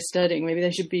diseases they're studying. Maybe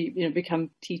they should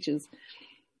become teachers.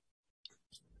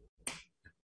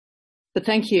 But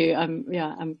thank you.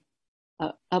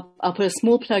 I'll put a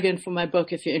small plug in for my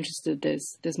book if you're interested.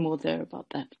 There's more there about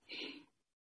that.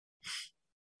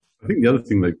 I think the other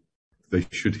thing they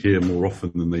should hear more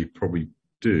often than they probably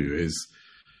do is,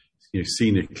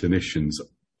 senior clinicians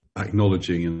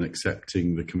acknowledging and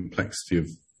accepting the complexity of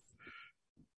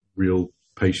real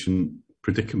patient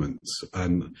predicaments.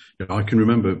 And I can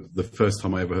remember the first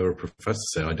time I ever heard a professor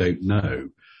say, "I don't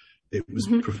know." It was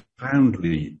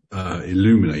profoundly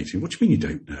illuminating. What do you mean you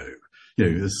don't know?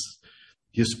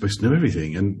 You're supposed to know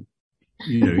everything. And,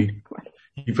 he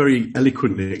very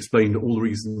eloquently explained all the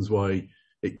reasons why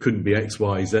it couldn't be X,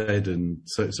 Y, Z, and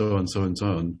so on, so on,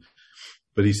 so on.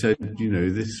 But he said,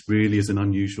 this really is an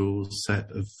unusual set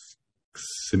of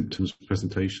symptoms,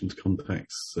 presentations,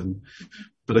 contexts.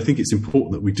 But I think it's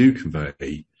important that we do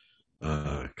convey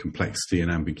complexity and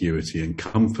ambiguity and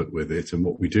comfort with it and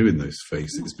what we do in those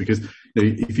phases. Because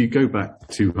if you go back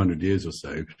 200 years or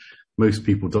so, most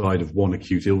people died of one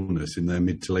acute illness in their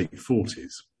mid to late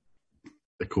 40s,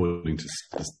 according to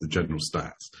the general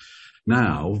stats.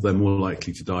 Now they're more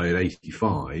likely to die at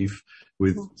 85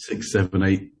 with 6, 7,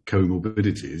 8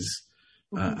 comorbidities.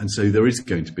 And so there is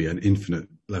going to be an infinite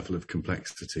level of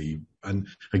complexity. And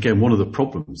again, one of the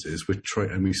problems is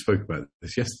and we spoke about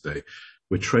this yesterday,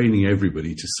 we're training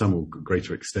everybody to some or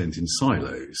greater extent in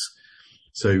silos.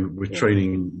 So we're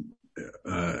training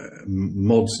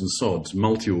mods and sods,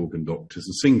 multi-organ doctors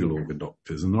and single organ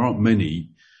doctors, and there aren't many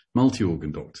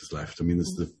multi-organ doctors left. I mean,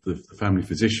 there's the family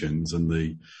physicians and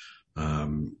the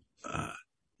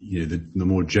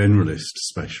more generalist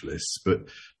specialists, but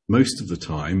most of the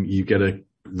time you get a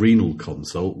renal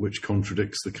consult which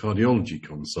contradicts the cardiology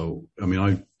consult. I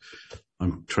mean,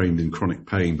 I'm trained in chronic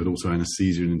pain, but also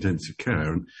anaesthesia and intensive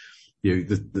care, and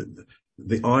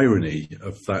the irony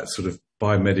of that sort of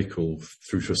biomedical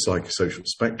through to a psychosocial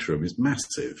spectrum is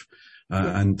massive.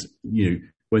 And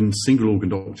when single organ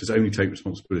doctors only take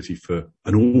responsibility for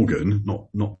an organ, not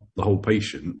the whole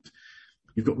patient,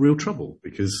 you've got real trouble,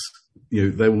 because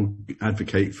they will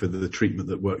advocate for the treatment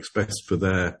that works best for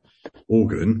their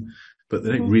organ, but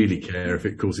they don't really care if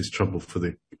it causes trouble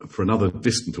for another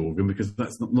distant organ, because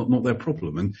that's not their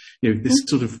problem. And this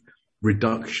sort of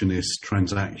reductionist,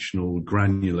 transactional,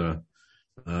 granular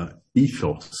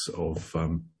ethos of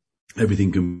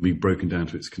everything can be broken down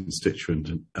to its constituent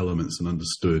elements and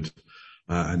understood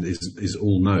and is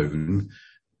all known,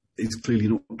 is clearly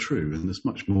not true. And there's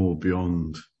much more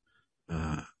beyond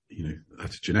at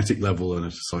a genetic level and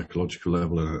at a psychological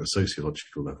level and at a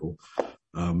sociological level.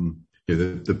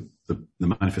 The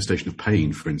manifestation of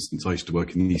pain, for instance. I used to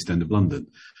work in the East End of London.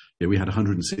 We had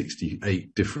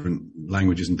 168 different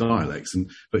languages and dialects, and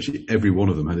virtually every one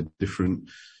of them had a different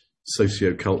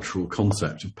socio-cultural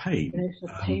concept of pain.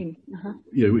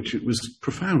 Which was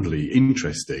profoundly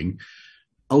interesting,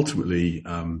 ultimately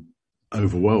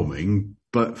overwhelming,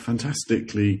 but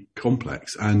fantastically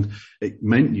complex. And it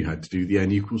meant you had to do the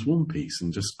n=1 piece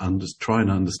and just try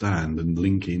and understand and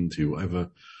link into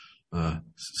whatever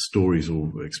stories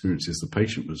or experiences the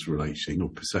patient was relating, or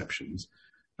perceptions,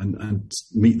 and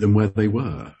meet them where they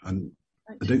were. And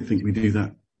I don't think we do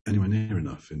that anywhere near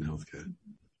enough in healthcare.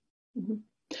 Mm-hmm.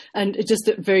 And just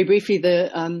very briefly,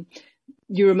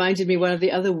 you reminded me, one of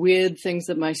the other weird things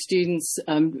that my students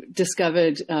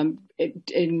discovered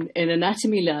in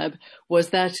anatomy lab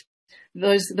was that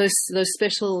those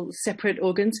special separate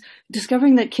organs,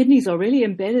 discovering that kidneys are really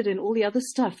embedded in all the other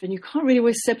stuff, and you can't really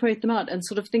always separate them out, and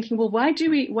sort of thinking, well, why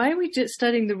are we just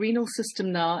studying the renal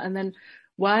system now, and then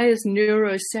why is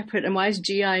neuro separate and why is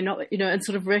GI not, and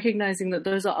sort of recognizing that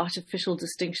those are artificial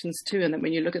distinctions too, and that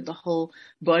when you look at the whole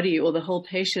body or the whole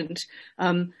patient,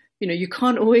 you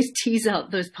can't always tease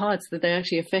out those parts, that they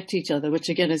actually affect each other, which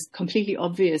again is completely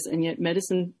obvious, and yet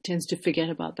medicine tends to forget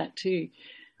about that too.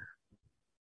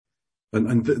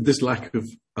 And this lack of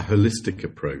a holistic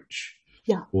approach,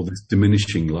 or this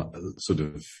diminishing sort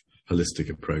of holistic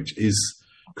approach, is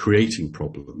creating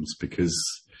problems, because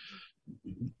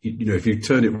if you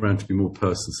turn it around to be more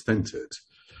person-centered,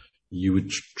 you would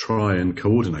try and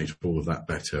coordinate all of that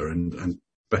better and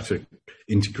better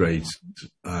integrate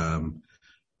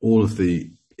all of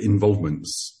the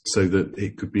involvements so that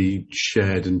it could be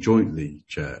shared and jointly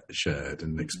shared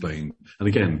and explained. And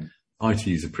again,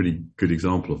 ITU is a pretty good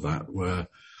example of that, where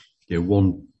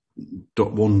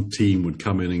one team would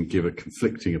come in and give a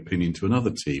conflicting opinion to another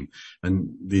team, and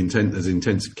the intent as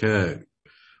intensive care,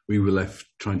 we were left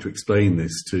trying to explain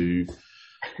this to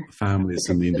families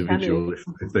and the individual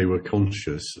if they were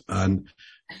conscious. And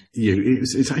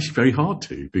it's actually very hard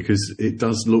to, because it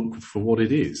does look for what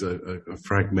it is, a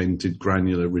fragmented,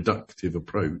 granular, reductive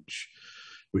approach,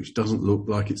 which doesn't look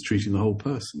like it's treating the whole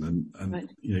person. And right.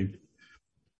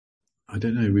 I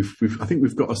don't know. I think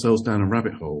we've got ourselves down a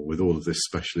rabbit hole with all of this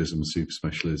specialism, super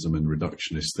specialism, and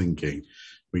reductionist thinking.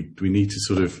 We need to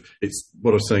sort of. It's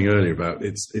what I was saying earlier about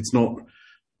it's not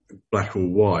black or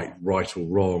white, right or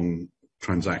wrong,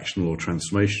 transactional or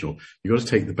transformational. You've got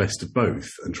to take the best of both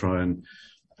and try and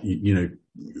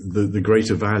the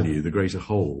greater value, the greater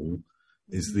whole,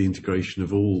 is the integration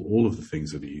of all of the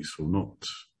things that are useful.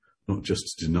 Not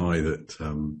just to deny that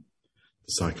the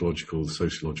psychological, the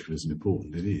sociological isn't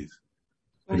important. It is.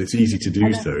 But it's easy to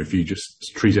do so if you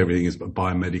just treat everything as a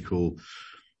biomedical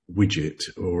widget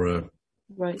or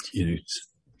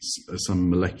some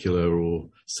molecular or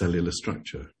cellular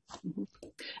structure. Mm-hmm.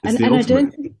 It's the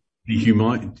ultimate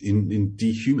in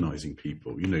dehumanizing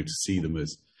people, to see them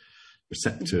as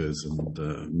receptors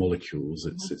and molecules.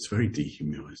 It's very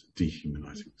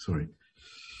dehumanizing. Sorry.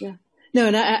 Yeah. No,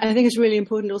 and I think it's really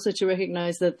important also to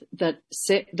recognize that the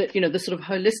sort of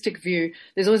holistic view,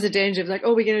 there's always a danger of like,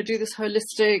 oh, we're going to do this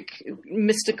holistic,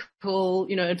 mystical,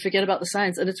 and forget about the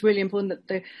science. And it's really important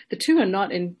that the two are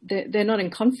they're not in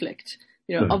conflict.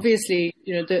 No. Obviously,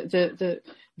 the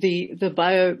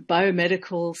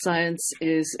biomedical science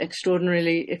is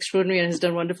extraordinary and has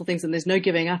done wonderful things, and there's no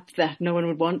giving up that. No one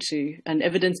would want to. And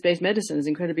evidence-based medicine is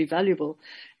incredibly valuable.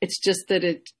 It's just that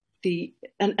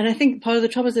and I think part of the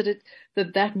trouble is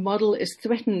that model is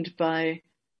threatened by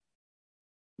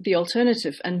the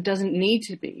alternative and doesn't need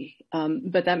to be.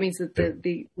 But that means that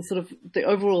the sort of the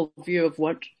overall view of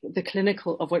what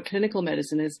clinical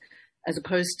medicine is, as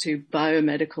opposed to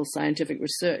biomedical scientific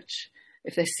research,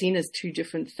 if they're seen as two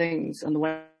different things and the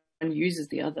one uses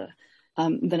the other,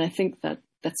 then I think that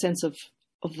sense of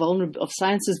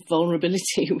science's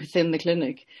vulnerability within the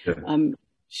clinic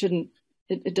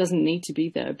it doesn't need to be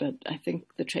there. But I think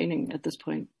the training at this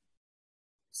point.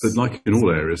 But like in all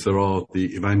areas, there are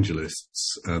the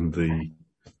evangelists and the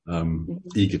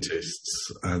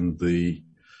egotists and the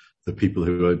people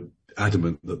who are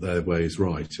adamant that their way is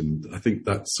right. And I think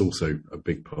that's also a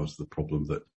big part of the problem,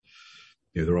 that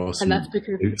there are some, and that's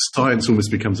because science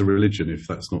almost becomes a religion if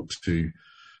that's not too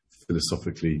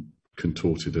philosophically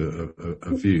contorted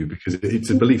a view, because it's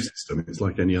a belief system. It's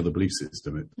like any other belief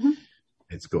system.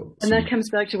 It's got, and that comes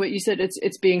back to what you said.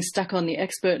 It's being stuck on the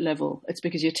expert level. It's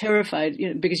because you're terrified,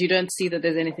 because you don't see that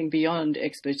there's anything beyond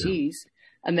expertise,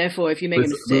 and therefore, if you make a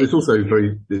mistake, it's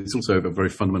also a very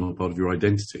fundamental part of your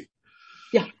identity.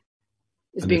 Yeah,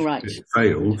 it's being right.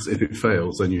 If it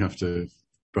fails, then you have to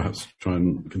perhaps try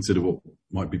and consider what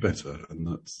might be better, and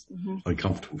that's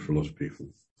uncomfortable for a lot of people.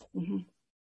 Mm-hmm.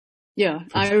 Yeah,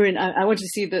 I want to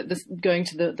see this going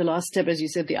to the last step, as you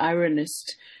said, the ironist.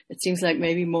 It seems like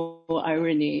maybe more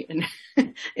irony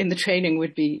in the training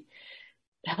would be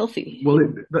healthy. Well,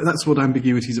 that's what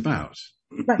ambiguity is about.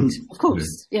 Right, of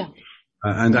course, yeah.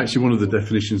 And actually, one of the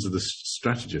definitions of the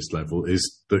strategist level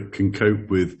is that can cope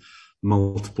with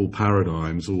multiple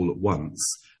paradigms all at once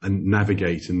and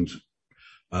navigate and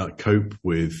cope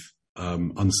with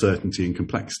uncertainty and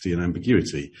complexity and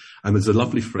ambiguity. And there's a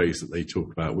lovely phrase that they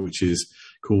talk about, which is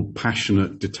called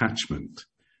passionate detachment,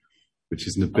 which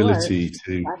is an ability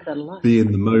to be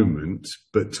in the moment,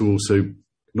 but to also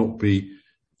not be,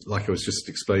 like I was just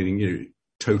explaining,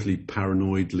 totally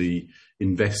paranoidly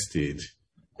invested,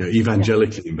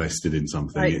 evangelically invested in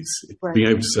something. Right. It's being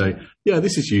able to say, yeah,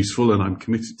 this is useful and I'm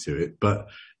committed to it, but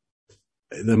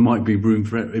there might be room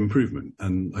for improvement.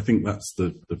 And I think that's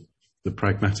the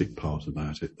pragmatic part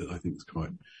about it that I think is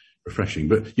quite refreshing.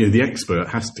 But, the expert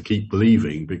has to keep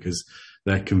believing because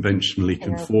they're conventionally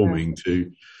conforming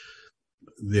to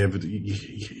the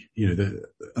evidence,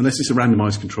 unless it's a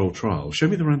randomized controlled trial. Show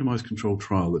me the randomized controlled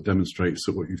trial that demonstrates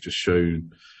that what you've just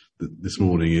shown this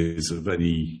morning is of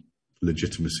any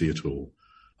legitimacy at all.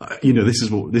 This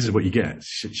is what you get.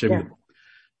 Show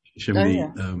me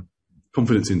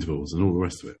confidence intervals and all the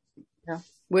rest of it. Yeah.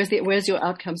 Where's your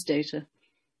outcomes data?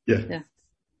 Yeah.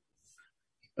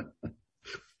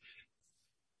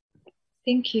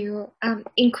 Thank you.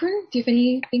 Inkun, do you have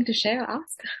anything to share or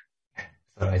ask?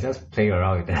 So I just play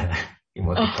around with the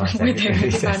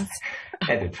emoticons. I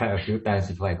had to try a few times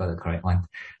before I got the correct one.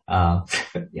 I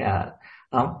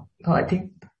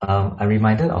think I'm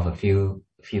reminded of a few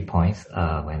points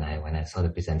when I saw the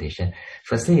presentation.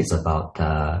 Firstly, it's about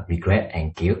regret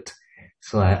and guilt.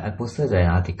 So I posted an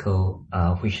article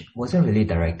which wasn't really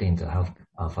directly into health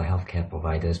for healthcare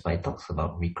providers, but it talks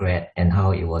about regret and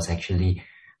how it was actually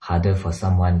harder for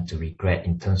someone to regret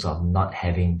in terms of not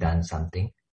having done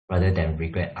something rather than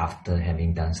regret after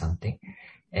having done something.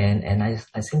 And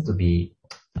I seem to be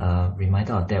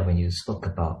reminded of that when you spoke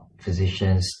about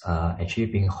physicians actually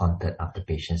being haunted after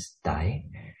patients die.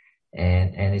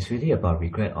 And it's really about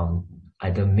regret on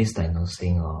either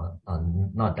misdiagnosing or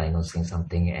not diagnosing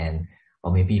something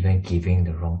or maybe even giving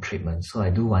the wrong treatment. So I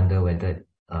do wonder whether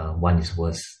one is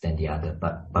worse than the other,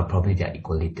 but probably they are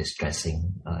equally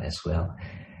distressing as well.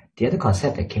 The other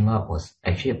concept that came up was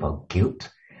actually about guilt,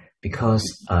 because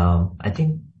I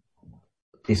think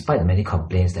despite the many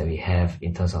complaints that we have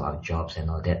in terms of our jobs and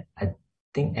all that, I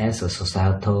think as a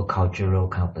societal, cultural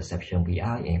kind of perception, we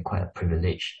are in quite a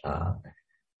privileged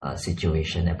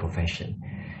situation and profession.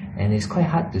 And it's quite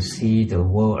hard to see the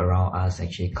world around us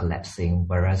actually collapsing,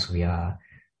 whereas we are,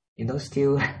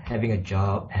 still having a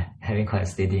job, having quite a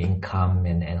steady income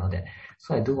and all that.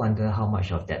 So I do wonder how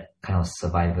much of that kind of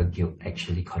survivor guilt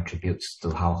actually contributes to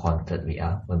how haunted we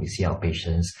are when we see our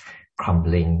patients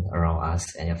crumbling around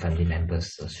us and your family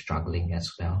members struggling as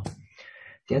well.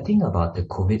 The other thing about the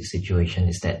COVID situation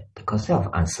is that the concept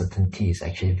of uncertainty is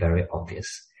actually very obvious,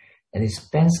 and it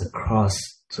spans across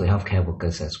to healthcare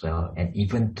workers as well, and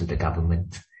even to the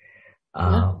government.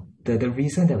 The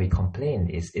reason that we complain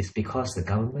is because the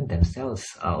government themselves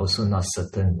are also not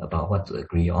certain about what to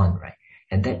agree on, right?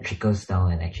 And that trickles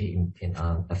down and actually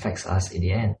affects us in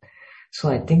the end. So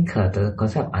I think the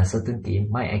concept of uncertainty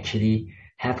might actually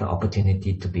have an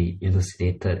opportunity to be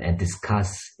elucidated and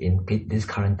discussed in these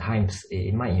current times.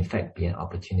 It might in fact be an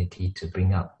opportunity to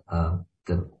bring up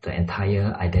the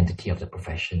entire identity of the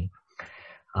profession.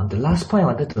 The last point I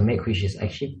wanted to make, which is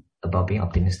actually about being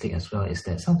optimistic as well is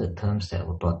that some of the terms that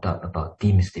were brought up about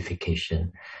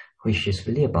demystification, which is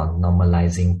really about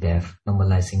normalizing death,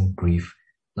 normalizing grief,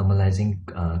 normalizing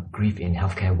grief in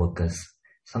healthcare workers.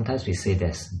 Sometimes we say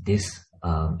there's this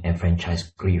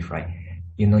enfranchised grief, right?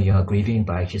 You are grieving,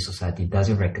 but actually society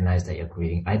doesn't recognize that you're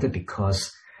grieving, either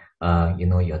because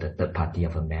you're the third party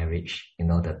of a marriage,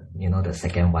 the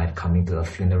second wife coming to a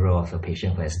funeral of a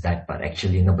patient who has died, but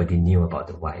actually nobody knew about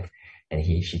the wife, and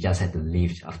she just had to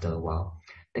leave after a while.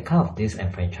 The kind of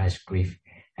disenfranchised grief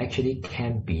actually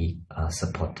can be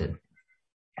supported.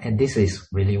 And this is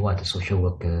really what the social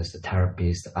workers, the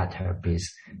therapists, the art therapists,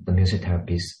 the music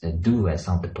therapists do as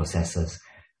some of the processes,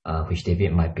 which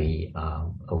David might be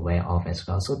aware of as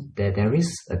well. So there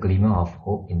is a glimmer of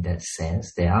hope in that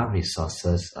sense. There are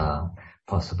resources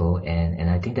possible, and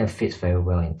I think that fits very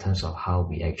well in terms of how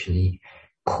we actually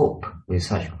cope with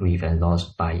such grief and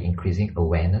loss by increasing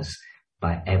awareness,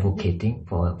 by advocating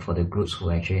for the groups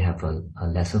who actually have a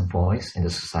lesser voice in the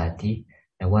society.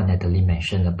 And what Natalie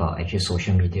mentioned about actually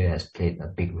social media has played a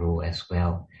big role as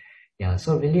well. Yeah,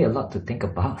 so really a lot to think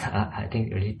about. I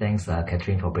think really thanks,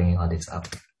 Catherine, for bringing all this up.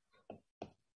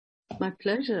 My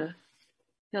pleasure.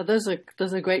 Yeah, those are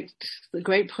great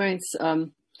points. I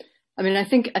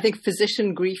think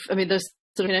physician grief. I mean, those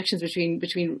sort of connections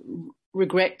between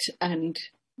regret and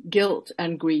guilt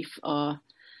and grief are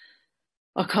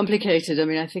complicated. I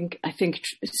mean, I think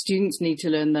students need to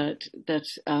learn that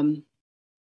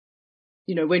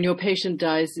when your patient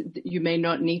dies, you may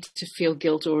not need to feel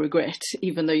guilt or regret,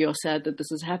 even though you're sad that this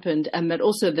has happened, and that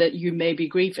also that you may be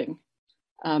grieving,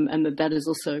 and that is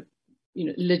also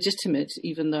legitimate.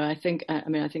 Even though I think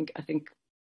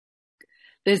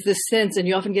there's this sense, and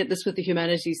you often get this with the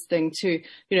humanities thing too.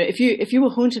 If you were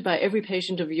haunted by every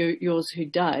patient of yours who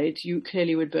died, you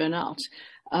clearly would burn out.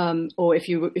 Or if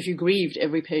you grieved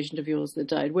every patient of yours that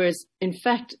died, whereas in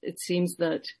fact it seems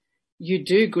that you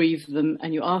do grieve them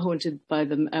and you are haunted by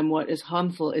them, and what is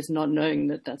harmful is not knowing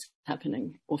that that's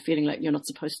happening or feeling like you're not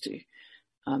supposed to,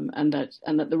 and that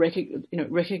the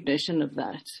recognition of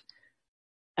that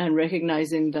and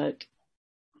recognizing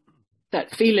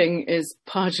that feeling is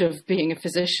part of being a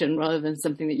physician rather than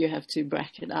something that you have to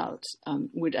bracket out.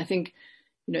 I think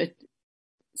it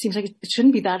seems like it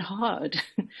shouldn't be that hard,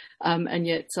 and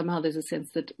yet somehow there's a sense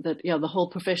that the whole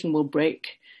profession will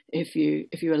break if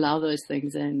you allow those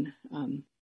things in. I'm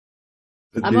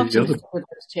optimistic that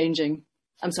it's changing.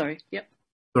 I'm sorry. Yep.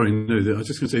 Sorry, no. I was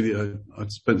just going to say that I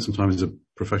spent some time as a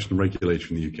professional regulator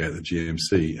in the UK at the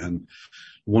GMC, and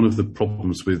one of the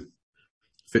problems with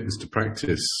fitness to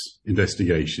practice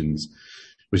investigations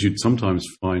was you'd sometimes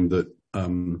find that,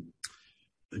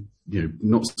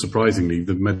 not surprisingly,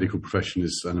 the medical profession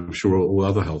is, and I'm sure all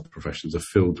other health professions are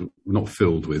not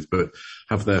filled with, but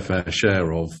have their fair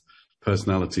share of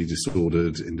personality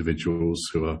disordered individuals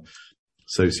who are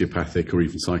sociopathic or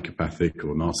even psychopathic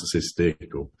or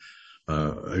narcissistic or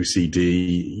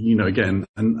OCD, again,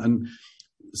 and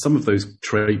some of those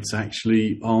traits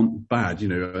actually aren't bad.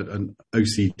 An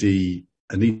OCD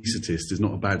anaesthetist is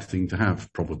not a bad thing to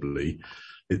have, probably.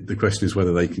 The question is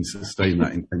whether they can sustain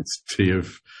that intensity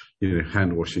of,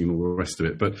 hand washing and all the rest of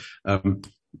it. But,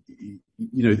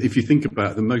 if you think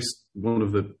about one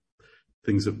of the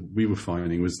things that we were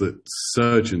finding was that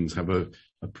surgeons have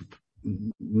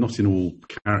not in all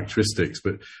characteristics,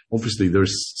 but obviously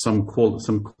there's some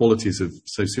qualities of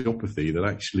sociopathy that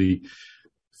actually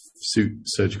suit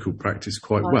surgical practice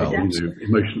quite well.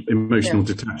 Emotional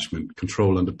detachment,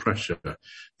 control under pressure, a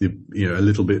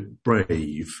little bit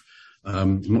brave.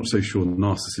 I'm not so sure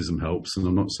narcissism helps, and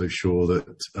I'm not so sure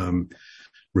that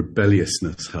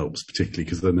rebelliousness helps, particularly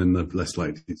because then they're less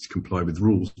likely to comply with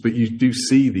rules. But you do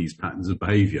see these patterns of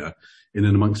behaviour in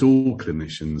and amongst all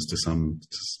clinicians to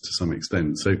some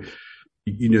extent. So,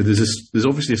 there's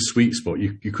obviously a sweet spot.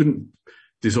 You couldn't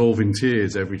dissolve in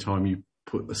tears every time you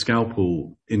put a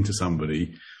scalpel into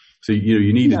somebody. So,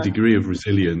 you need a degree of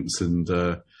resilience and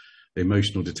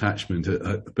emotional detachment,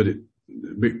 but it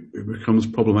becomes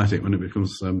problematic when it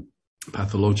becomes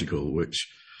pathological, which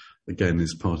again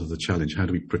is part of the challenge. How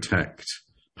do we protect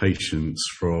patients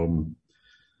from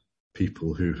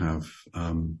people who have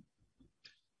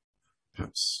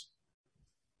perhaps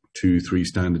 2-3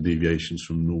 standard deviations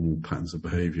from normal patterns of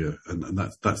behaviour? And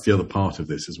that's the other part of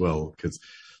this as well, because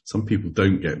some people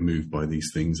don't get moved by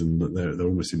these things and they're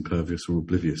almost impervious or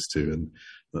oblivious to, and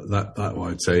that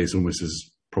I'd say is almost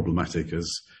as problematic as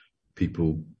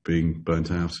people being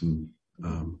burnt out and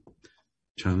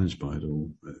challenged by it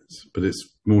all. But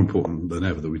it's more important than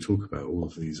ever that we talk about all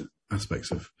of these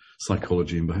aspects of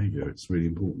psychology and behaviour. It's really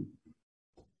important.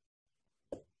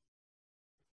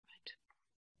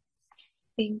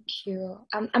 Thank you.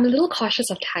 I'm a little cautious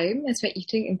of time as we're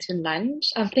eating into lunch.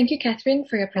 Thank you, Catherine,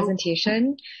 for your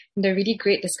presentation and the really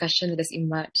great discussion that has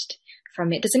emerged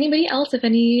from it. Does anybody else have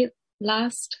any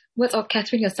last words, or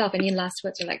Catherine yourself, any last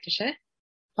words you'd like to share?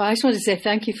 Well, I just want to say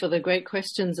thank you for the great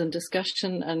questions and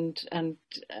discussion, and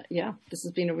yeah, this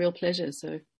has been a real pleasure.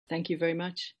 So thank you very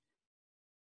much.